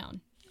upside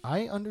down.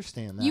 I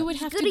understand that. You would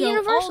have Go to to go all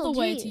Universal, the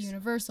way to geez.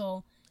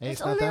 Universal. Hey, It's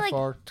not only that like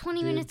far, 20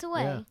 dude. minutes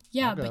away.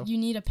 Yeah, I'll go. but you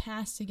need a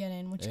pass to get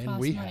in, which and costs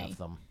we money. have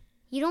them.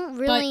 You don't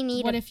really But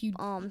need what a if you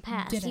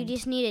pass. You didn't?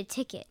 just need a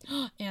ticket.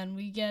 And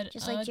we get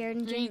Just like Jared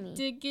and free Jamie.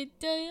 ticket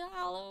to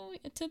Halloween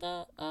to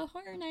the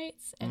Horror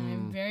Nights, and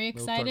I'm very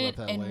we'll talk about excited.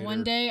 that And later.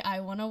 one day I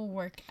want to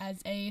work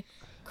as a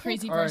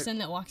crazy All right. person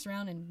that walks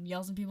around and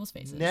yells in people's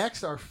faces.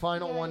 Next, our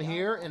final one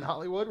here in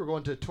Hollywood, we're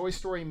going to Toy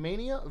Story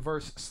Mania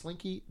versus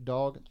Slinky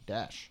Dog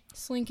Dash.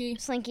 Slinky.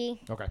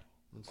 Slinky. Okay,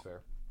 that's fair.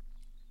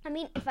 I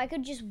mean, if I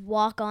could just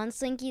walk on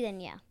Slinky,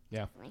 then yeah.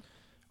 Yeah.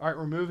 All right,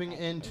 we're moving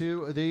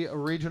into the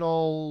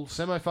regional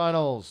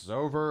semifinals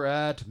over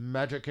at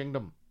Magic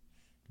Kingdom.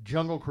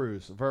 Jungle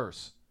Cruise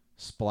versus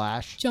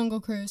Splash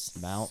Jungle Cruise.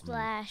 Mountain.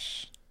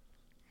 Splash.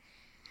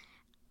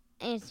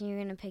 Anthony, you're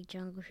gonna pick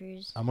Jungle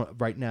Cruise.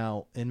 Right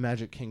now in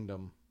Magic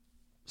Kingdom,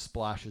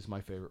 Splash is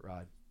my favorite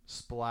ride.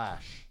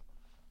 Splash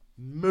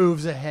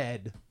moves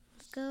ahead.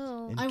 Let's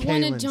go. And I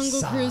wanted Kaylin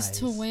Jungle Cruise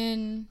to sighs.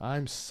 win.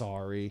 I'm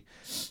sorry.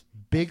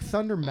 Big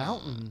Thunder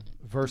Mountain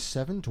versus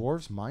Seven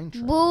Dwarfs Mine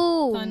Train.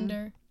 Boo.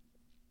 Thunder.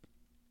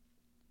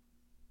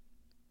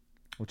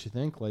 What you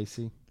think,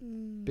 Lacey?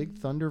 Big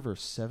Thunder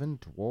versus Seven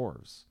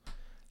Dwarfs.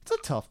 It's a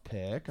tough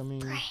pick. I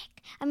mean,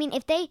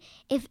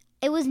 if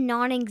it was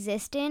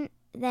non-existent,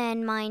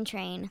 then Mine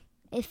Train.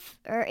 If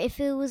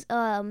it was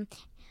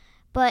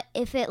but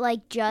if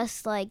it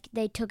just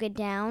they took it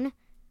down,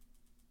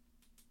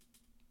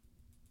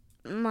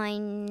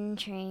 Mine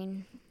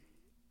Train.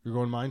 you're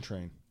going Mine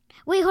Train.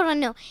 Wait, hold on,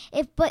 no.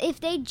 If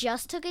they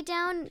just took it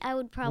down, I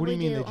would probably What do you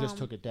mean do, they just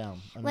took it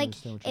down? I don't like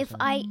understand what you're if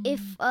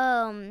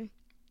saying.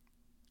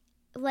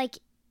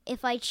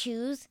 if I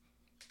choose,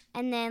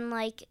 and then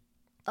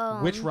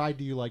Which ride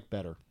do you like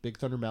better, Big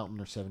Thunder Mountain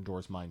or Seven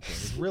Dwarfs Mine Train?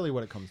 Is really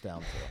what it comes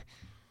down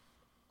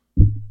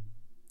to.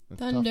 It's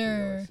tough for you,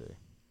 Thunder. I see.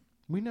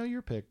 We know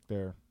your pick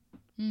there.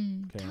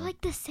 Mm. They're Kayla.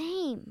 like the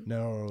same.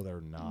 No,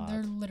 they're not.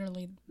 They're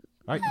literally.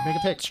 All right, make a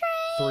pick.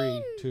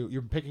 Train. 3, 2.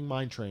 You're picking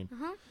Mine Train.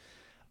 Uh-huh.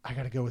 I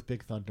gotta go with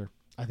Big Thunder.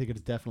 I think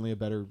it's definitely a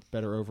better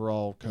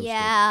overall coaster.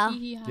 Yeah.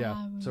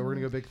 Yeah. So we're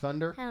gonna go Big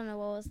Thunder. I don't know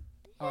what was.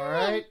 All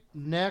right.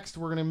 Next,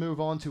 we're gonna move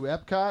on to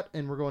Epcot,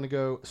 and we're going to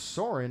go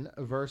Soarin'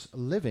 versus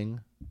Living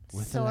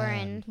with the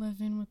Land.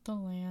 Living with the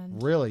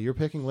land. Really, you're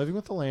picking Living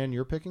with the Land.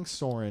 You're picking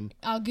Soarin'.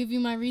 I'll give you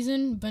my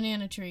reason.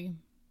 Banana tree.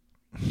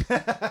 It's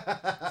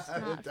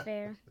not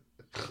fair.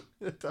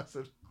 It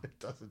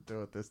doesn't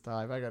do it this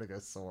time. I gotta go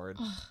Soarin'.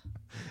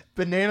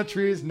 Banana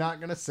Tree is not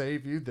gonna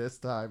save you this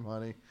time,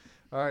 honey.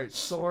 All right,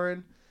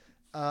 Soarin'.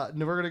 Now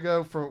we're gonna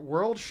go for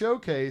World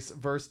Showcase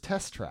versus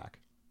Test Track.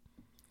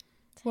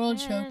 World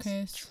Test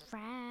Showcase.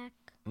 Track.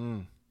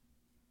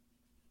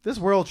 This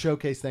World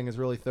Showcase thing has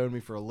really thrown me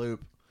for a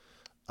loop.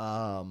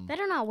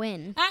 Better not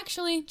win.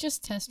 Actually,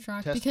 just test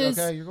track Test, because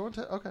okay, you're going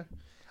to okay.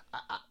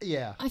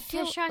 Yeah. I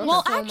feel. Test track Well,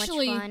 is so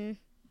actually, much fun.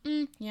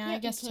 Yeah, I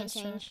guess test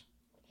track.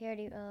 He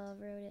already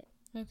wrote it.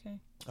 Okay.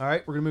 All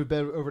right, we're gonna move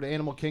over to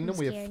Animal Kingdom. I'm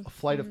We have scared.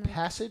 Flight I'm of like-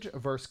 Passage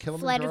versus Flight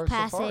Kilimanjaro of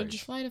Safari.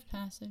 Passage. Flight of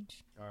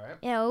Passage. All right.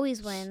 It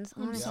always wins.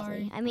 I'm Honestly.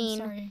 sorry. I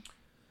mean, I'm sorry.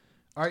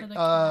 All right. For the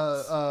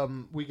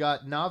cats. We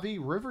got Navi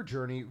River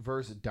Journey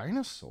versus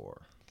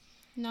Dinosaur.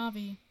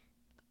 Navi.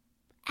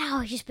 ow!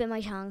 I just bit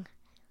my tongue.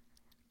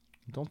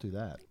 Don't do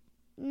that.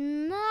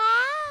 Navi.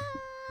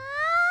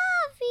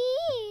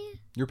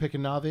 You're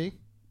picking Navi.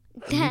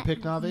 You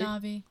pick Navi.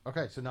 Navi.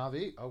 Okay, so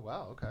Navi. Oh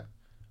wow. Okay.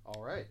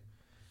 All right.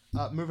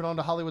 Moving on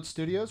to Hollywood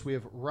Studios, we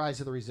have Rise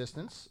of the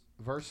Resistance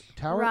versus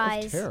Tower of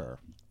Rise. Terror.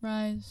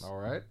 Rise. All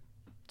right.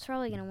 It's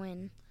probably gonna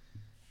win.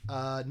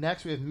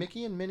 Next, we have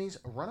Mickey and Minnie's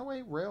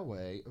Runaway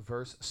Railway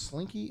versus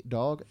Slinky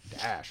Dog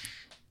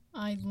Dash.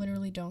 I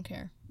literally don't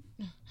care.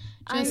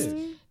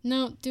 I'm,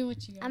 No, do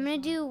what you got. I'm gonna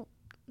do.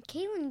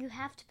 Caitlin, you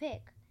have to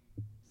pick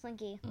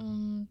Slinky.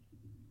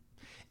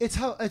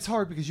 It's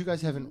hard because you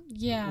guys haven't.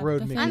 Yeah.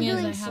 Road the Mickey. thing I'm is,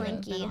 doing I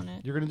haven't Slinky. been on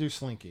it. You're gonna do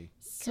Slinky.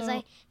 Because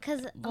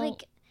Well,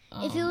 like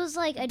if it was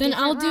like a then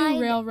I'll different ride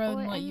do railroad or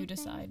and let you anything-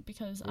 decide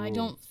because I Ooh.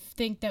 don't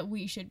think that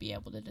we should be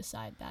able to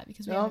decide that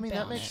because we No, I haven't mean been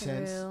that on makes it.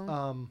 sense.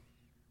 True.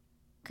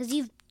 Because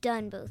you've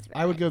done both rides.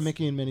 I would go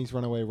Mickey and Minnie's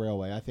Runaway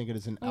Railway. I think it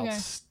is an Okay.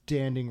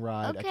 outstanding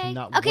ride. I Okay.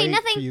 cannot Okay. wait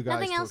Nothing. for you guys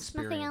Nothing to else.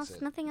 Nothing experience else.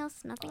 it. Nothing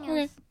else. Nothing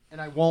Okay. else.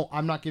 And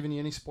I'm not giving you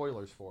any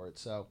spoilers for it.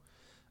 So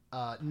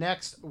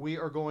next we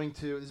are going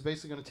to. This is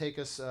basically going to take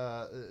us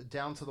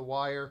down to the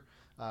wire.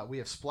 We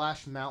have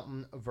Splash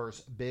Mountain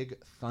versus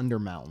Big Thunder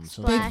Mountain.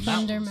 So Splash. Big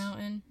Thunder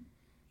mountains.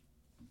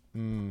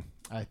 Mountain.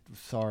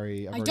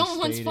 Sorry, I don't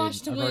want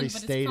Splash to I've win, already but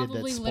it's stated probably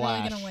that literally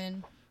Splash, gonna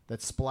win.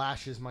 That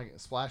Splash is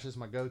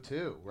my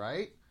go-to,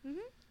 right?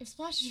 If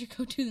Splash is your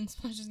go-to, then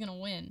Splash is gonna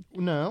win.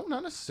 No,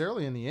 not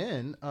necessarily in the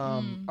end.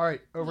 All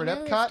right, over You know at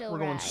there's Epcot, still we're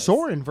going Rise.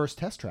 Soarin' versus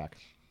Test Track.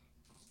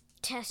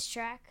 Test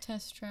track.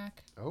 Test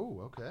track.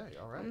 Oh, okay,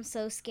 all right. I'm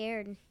so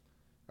scared.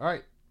 All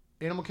right,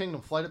 Animal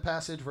Kingdom, Flight of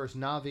Passage versus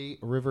Navi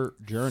River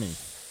Journey.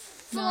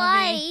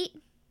 Flight.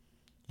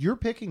 You're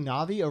picking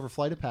Navi over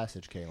Flight of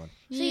Passage, Kaylin.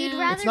 So you'd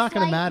rather It's not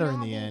going to flight matter in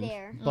not the be end.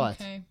 there. But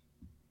Okay.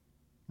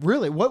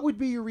 really, what would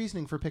be your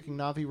reasoning for picking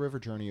Navi River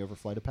Journey over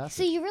Flight of So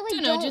Passage? you really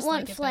Dunno, don't just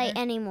want like it flight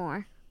better.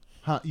 anymore.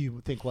 Huh? You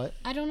think what?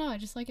 I don't know. I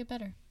just like it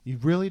better. You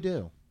really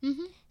do?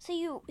 Mm-hmm. So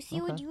you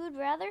Okay. would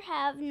rather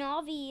have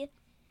Navi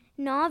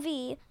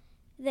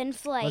than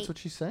flight That's what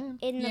she's saying.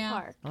 in the Yeah.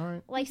 park. All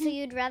right. Like so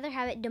you'd rather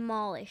have it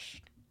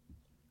demolished.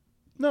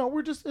 No,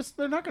 we're just.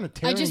 They're not going to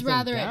tear I'd just anything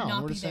rather it down.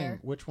 not We're be just saying there.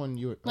 which one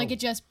you Like oh, it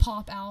just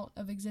pop out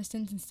of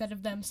existence instead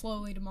of them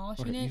slowly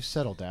demolishing Okay, you it.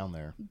 settle down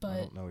there. I But-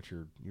 don't know what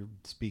you're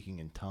speaking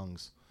in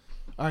tongues.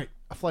 All right,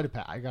 a Flight of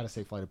I gotta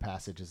say, Flight of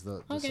Passage is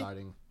the Okay.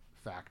 deciding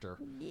factor.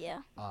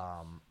 Yeah.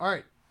 All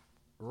right,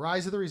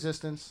 Rise of the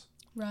Resistance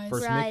Rise.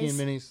 versus Mickey Rise. and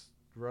Minnie's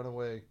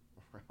Runaway.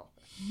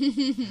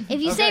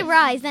 If you say Okay.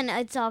 rise, then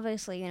it's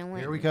obviously gonna win.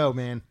 Here we go,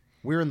 man.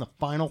 We're in the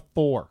final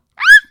four.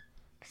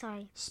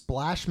 Sorry.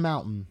 Splash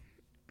Mountain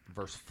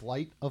versus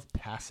Flight of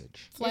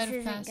Passage. Flight this of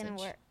isn't Passage. gonna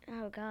work.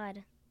 Oh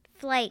God.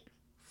 Flight.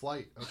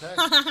 Flight. Okay.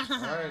 All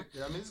right.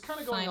 Yeah, I mean, it's kind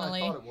of going how I Finally.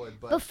 thought it would,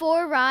 but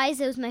Before Rise,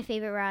 it was my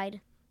favorite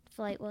ride.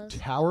 Flight was.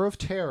 Tower of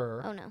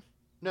Terror. Oh no.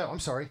 No, I'm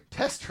sorry.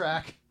 Test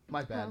Track.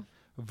 My bad.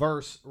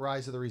 Versus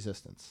Rise of the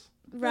Resistance.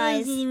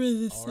 Rise. of the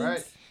Resistance. All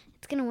right.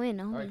 It's gonna win.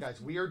 Oh. All right,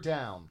 guys. We are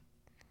down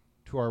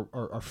to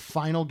our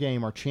final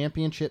game, our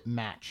championship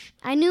match.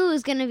 I knew it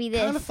was gonna be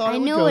this. Kind of thought I it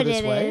would knew go what this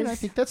it way, is. and I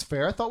think that's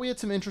fair. I thought we had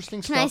some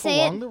interesting Can I stuff say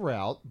along it? the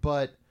route,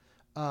 but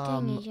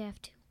Dang it, you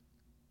have to.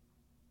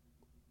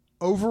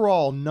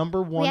 overall,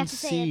 number We one have to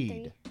say it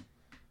seed,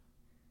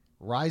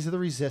 Rise of the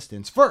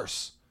Resistance.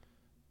 First,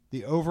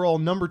 the overall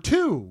number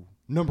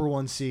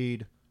one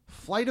seed,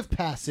 Flight of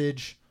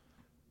Passage.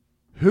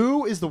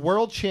 Who is the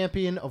world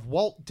champion of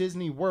Walt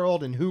Disney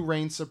World and who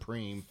reigns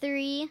supreme?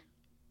 3,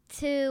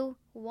 2,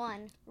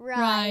 1.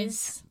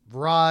 Rise.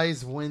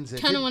 Rise wins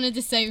it. Kind of wanted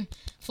to say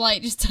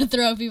Flight just to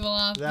throw people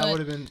off. That but would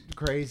have been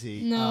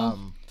crazy. No.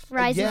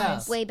 Rise yeah.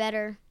 is way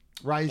better.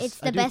 Rise.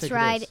 It's I the do best think it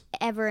ride is.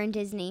 ever in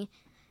Disney.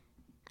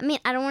 I mean,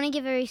 I don't want to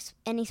give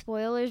any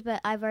spoilers, but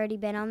I've already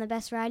been on the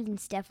best ride, and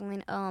it's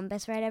definitely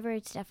best ride ever.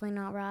 It's definitely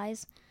not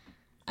Rise.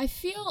 I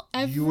feel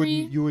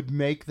you would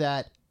make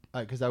that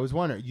because I was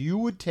wondering you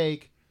would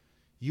take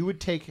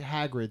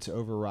Hagrid's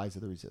over Rise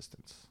of the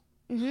Resistance.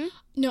 Mm-hmm.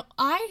 No,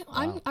 I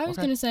was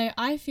Okay. gonna say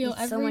I feel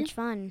It's so much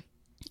fun.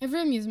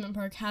 every amusement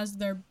park has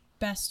their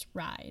best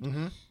ride,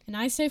 Mm-hmm. and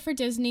I say for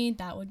Disney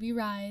that would be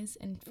Rise,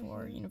 and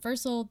for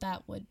Universal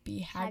that would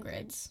be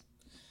Hagrid's.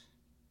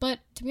 But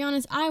to be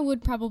honest, I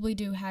would probably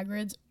do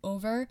Hagrid's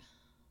over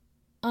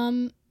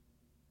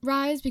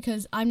Rise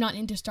because I'm not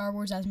into Star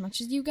Wars as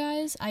much as you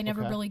guys. I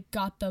never Okay. really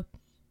got the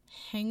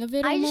hang of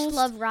it. I almost. just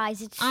love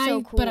Rise. It's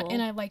so cool. But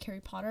I like Harry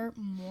Potter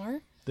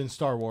more. Then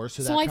Star Wars.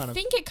 So So that I kind of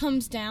think it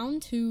comes down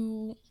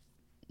to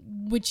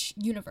which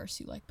universe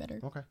you like better.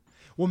 okay.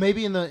 Well,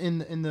 maybe in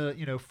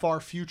the far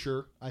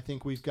future, I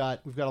think we've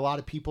got a lot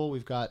of people.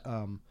 We've got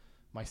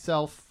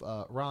myself,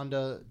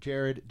 Rhonda,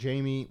 Jared,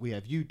 Jamie. We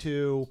have you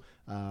two.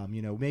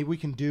 Maybe we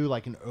can do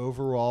like an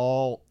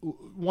overall.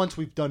 Once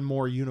we've done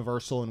more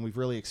Universal and we've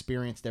really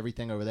experienced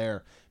everything over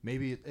there,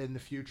 maybe in the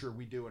future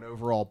we do an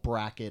overall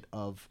bracket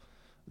of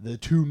the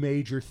two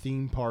major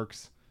theme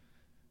parks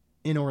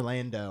in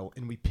Orlando,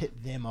 and we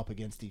pit them up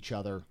against each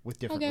other with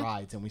different Okay.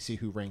 rides, and we see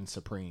who reigns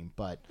supreme.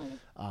 But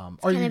are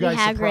gonna you be guys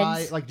Hagrid's.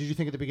 surprised? Like, did you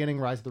think at the beginning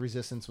Rise of the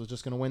Resistance was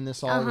just going to win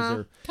this all?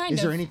 Kind Is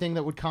there of. anything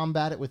that would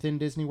combat it within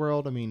Disney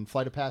World? I mean,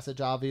 Flight of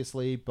Passage,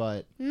 obviously,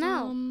 but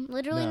No,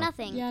 literally no.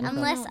 nothing. Yeah, nothing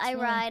Unless else, I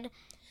really. ride.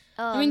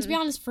 I mean, to be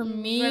honest, for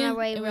me,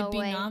 Runaway it would be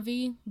Railway.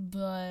 Navi,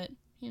 but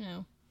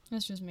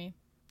that's just me.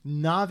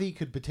 Navi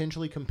could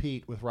potentially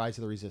compete with Rise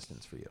of the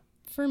Resistance for you.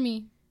 For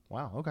me,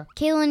 Wow, okay.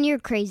 Kaylin, you're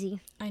crazy.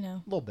 I know.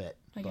 A little bit.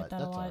 I get but that a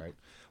that's lot. all right.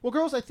 Well,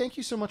 girls, I thank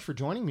you so much for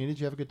joining me. Did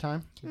you have a good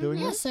time doing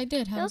this? Yes, I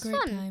did have was a great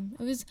fun. time.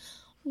 It was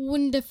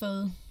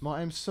wonderful. Well,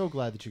 I'm so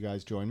glad that you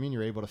guys joined me and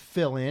you're able to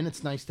fill in.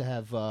 It's nice to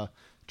have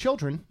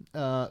children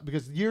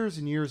because years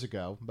and years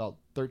ago, about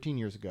 13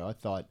 years ago, I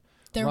thought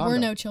There Rhonda, were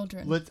no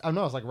children. I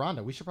know. I was like,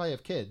 Rhonda, we should probably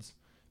have kids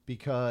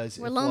because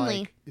We're if, lonely.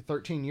 like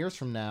 13 years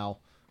from now,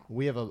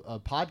 we have a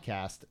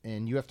podcast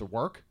and you have to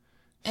work.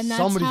 And that's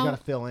somebody's how- got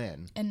to fill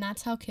in. And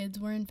that's how kids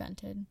were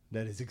invented.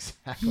 That is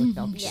exactly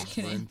how Just kids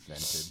were kidding.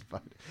 invented.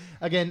 But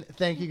again,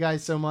 thank you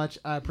guys so much.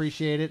 I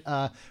appreciate it.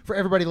 For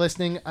everybody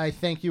listening, I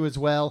thank you as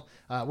well.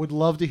 Would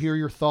love to hear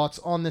your thoughts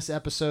on this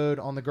episode,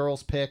 on the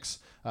girls' picks.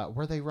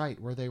 Were they right?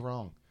 Were they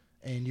wrong?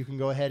 And you can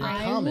go ahead and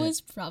I comment.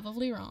 was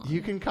probably wrong. You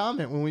can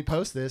comment when we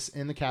post this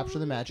in the Capture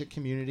the Magic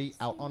community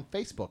out on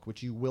Facebook,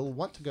 which you will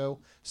want to go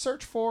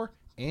search for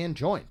and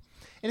join.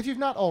 And if you've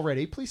not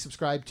already, please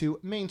subscribe to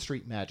Main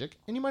Street Magic,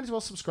 and you might as well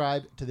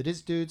subscribe to the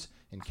Diz Dudes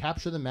and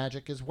Capture the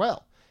Magic as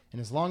well.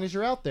 And as long as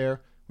you're out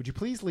there, would you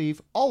please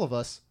leave all of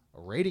us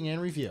a rating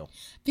and review?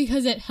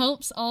 Because it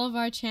helps all of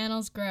our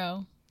channels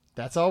grow.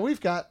 That's all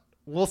we've got.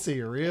 We'll see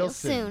you real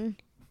soon.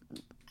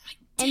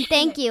 And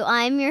thank you.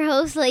 I'm your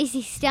host,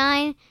 Lacey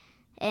Stein,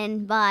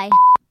 and bye.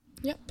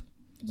 Yep.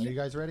 Are you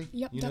guys ready?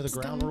 Yep, You know the that's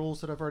ground done.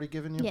 rules that I've already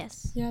given you?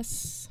 Yes.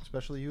 Yes.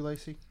 Especially you,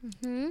 Lacey?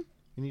 Hmm?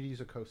 You need to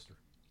use a coaster.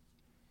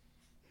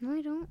 No,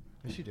 I don't.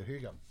 Yes, you do. Here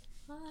you go.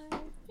 I've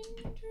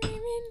been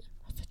dreaming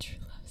of a true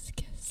love's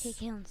kiss.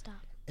 Okay, Kaylin, stop.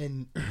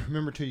 And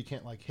remember, too, you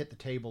can't, like, hit the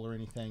table or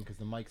anything because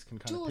the mics can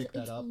kind of Jules, pick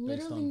that it's up based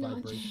literally on not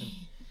vibration.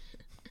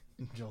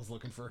 Jane. Jill's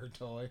looking for her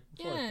toy.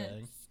 Poor Yes.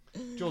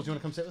 thing. Jules, you want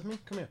to come sit with me?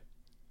 Come here.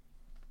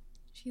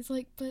 She's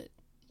like, but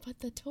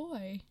the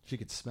toy. She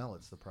could smell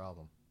it's the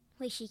problem.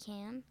 Wait, she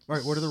can? All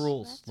right, what are the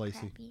rules, That's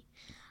Lacey? crappy.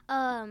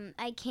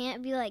 I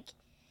can't be like,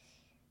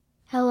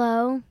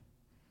 hello?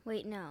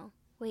 Wait, no.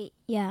 Wait,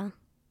 yeah.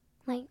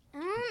 Like,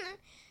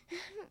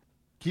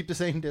 Keep the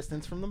same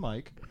distance from the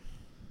mic.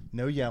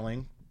 No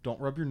yelling. Don't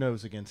rub your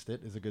nose against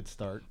it is a good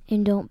start.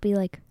 and don't be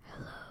like,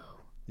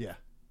 Yeah.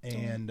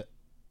 And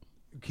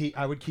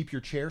I would keep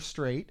your chair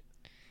straight.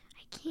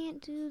 I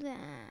can't do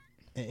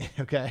that.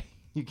 Okay?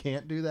 You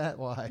can't do that?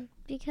 Why?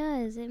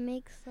 Because it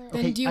makes Then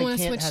Okay, do you I wanna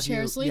can't switch have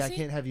chairs, you, Yeah, I Lacey?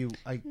 can't have you.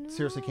 I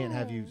seriously can't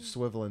have you No.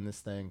 swiveling this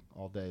thing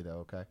all day, though,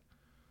 okay?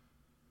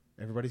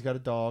 Everybody's got a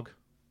dog.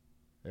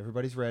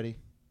 Everybody's ready.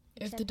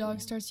 If Except the dog you.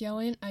 starts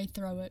yelling, I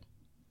throw it.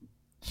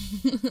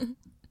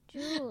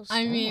 Jules.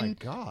 I Oh, my mean,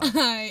 God.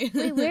 Wait,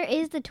 where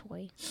is the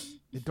toy?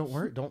 Don't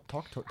worry. Don't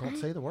talk. Don't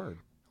say the word.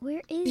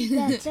 Where is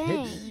that It's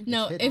hidden. thing?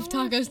 no, It's hidden. if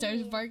Taco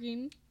starts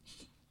barking.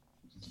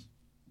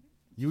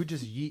 You would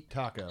just yeet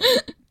Taco.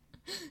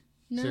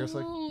 No,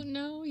 Seriously?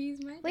 no,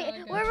 he's my Wait,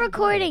 dog. we're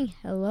recording.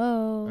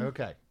 Hello.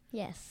 Okay.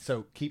 Yes.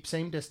 So keep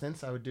same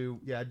distance. I would do.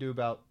 Yeah, I'd do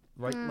about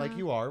right like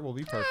you are. We'll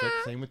be perfect.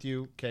 Same with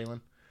you,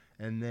 Kaylin.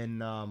 And then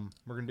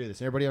we're gonna do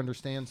this. Everybody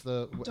understands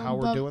how Don't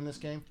we're bump. doing this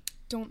game.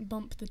 Don't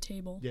bump the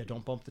table. Yeah.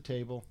 Don't bump the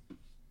table.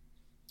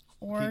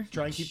 Or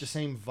Try and keep the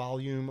same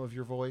volume of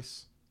your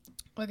voice.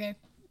 okay.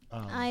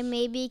 I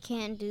maybe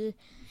can't do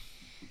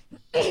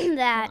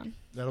that.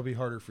 That'll be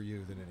harder for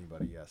you than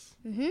anybody. Yes.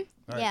 Mm-hmm. All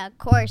right. Yeah, of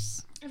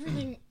course.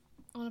 Everything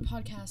on a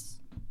podcast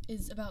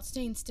is about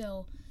staying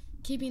still,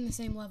 keeping the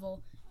same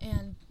level,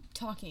 and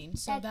talking.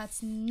 So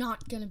that's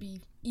not gonna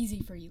be easy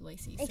for you,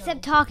 Lacey.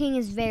 Except so, talking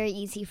is very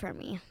easy for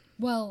me.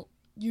 well,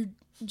 you're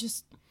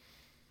just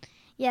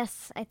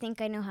Yes, I think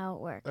I know how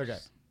it works. Okay.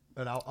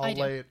 And I'll I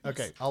do. lay it. Yes.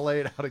 Okay, I'll lay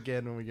it out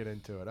again when we get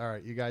into it. All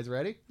right, you guys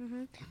ready?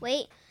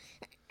 Wait.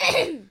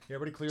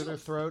 Everybody clear their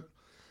throat.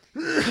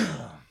 Take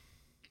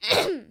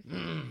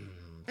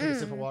a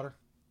sip of water.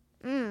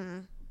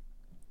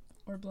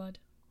 Or blood.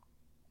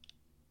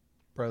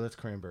 Bro, that's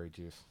cranberry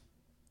juice.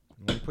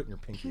 Why are you putting your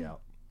pinky out?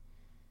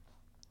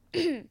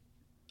 Kaylin,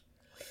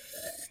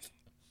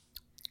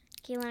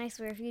 I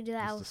swear, if you do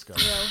that, I will That's throw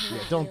disgusting. him.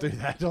 Yeah, don't do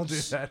that. Don't do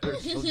that. Or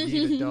she'll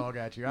eat a dog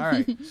at you. All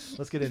right,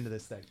 let's get into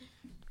this thing.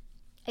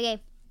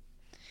 Okay.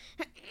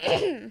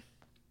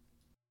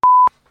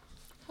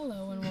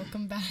 Hello and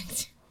welcome back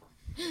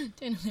to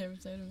another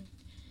episode of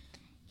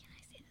Can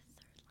I say the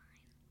third line?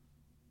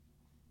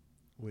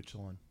 Which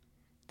line?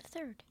 The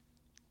third.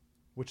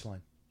 Which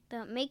line?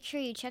 The make sure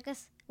you check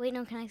us. Wait,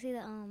 no. Can I say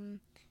the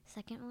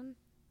second one?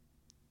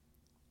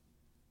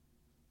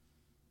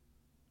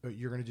 Oh,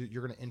 you're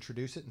gonna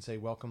introduce it and say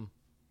welcome.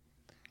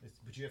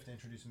 But you have to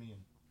introduce me.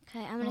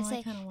 Okay, I'm gonna Oh, I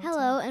say kinda want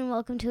hello and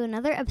welcome to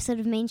another episode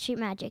of Main Street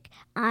Magic.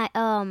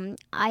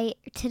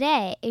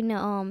 Today,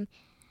 No,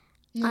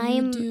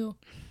 I'm- you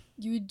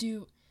would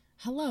do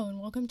hello and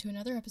welcome to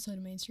another episode of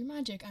Mainstream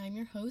Magic. I'm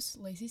your host,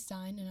 Lacey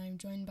Stein, and I'm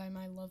joined by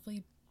my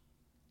lovely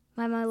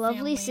by my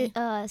lovely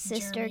family,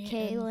 sister Jeremy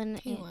Kaylin, and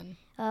Kaylin.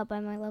 and, by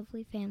my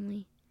lovely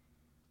family.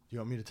 Do you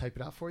want me to type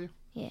it out for you?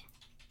 Yeah.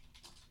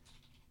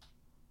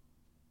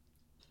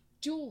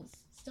 Jules,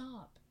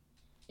 stop.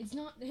 It's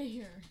not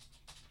there.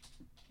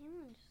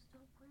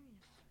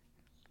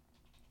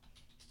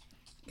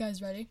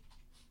 Guys, ready?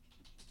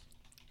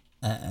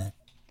 Kaylin,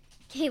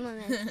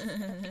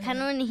 I kind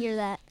of want to hear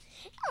that.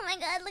 Oh my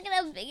God! Look at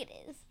how big it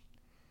is.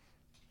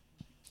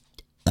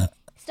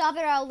 Stop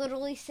it, or I'll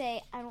literally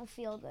say I don't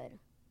feel good.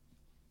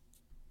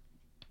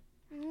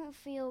 I don't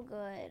feel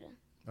good.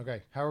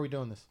 Okay. How are we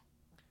doing this?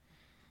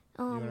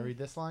 You want to read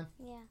this line?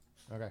 Yeah.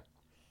 Okay.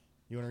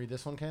 You want to read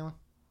this one, Kaylin?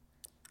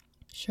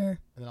 Sure. And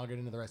then I'll get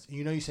into the rest.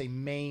 You know you say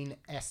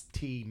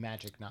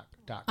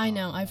mainstmagic.com. I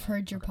know. I've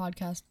heard your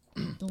podcast a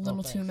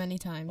little too thanks. many A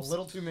times.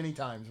 little too many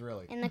times,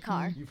 really. In the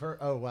car. You've heard.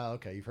 Oh wow.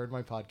 Okay. You've heard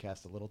my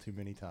podcast a little too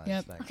many times.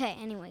 Yep. Thanks. Okay.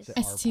 Anyways. Say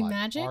our ST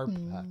Magic? Our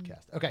Mm.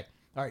 podcast. Okay.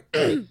 All right.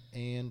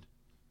 And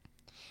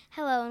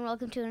Hello and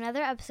welcome to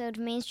another episode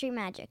of Main Street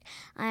Magic.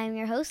 I'm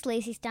your host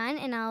Lacey Stein,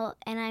 and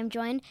I'm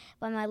joined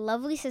by my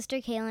lovely sister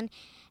Kaylin,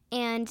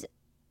 and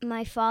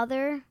my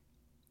father,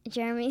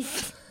 Jeremy.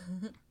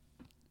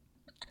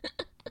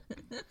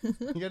 you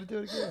got to do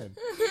it again.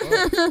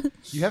 Oh.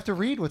 You have to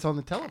read what's on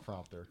the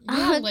teleprompter.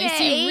 Yeah, Lacey,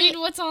 Okay. read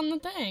what's on the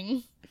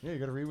thing. Yeah, you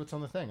got to read what's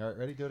on the thing. All right.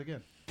 Ready? Do it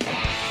again.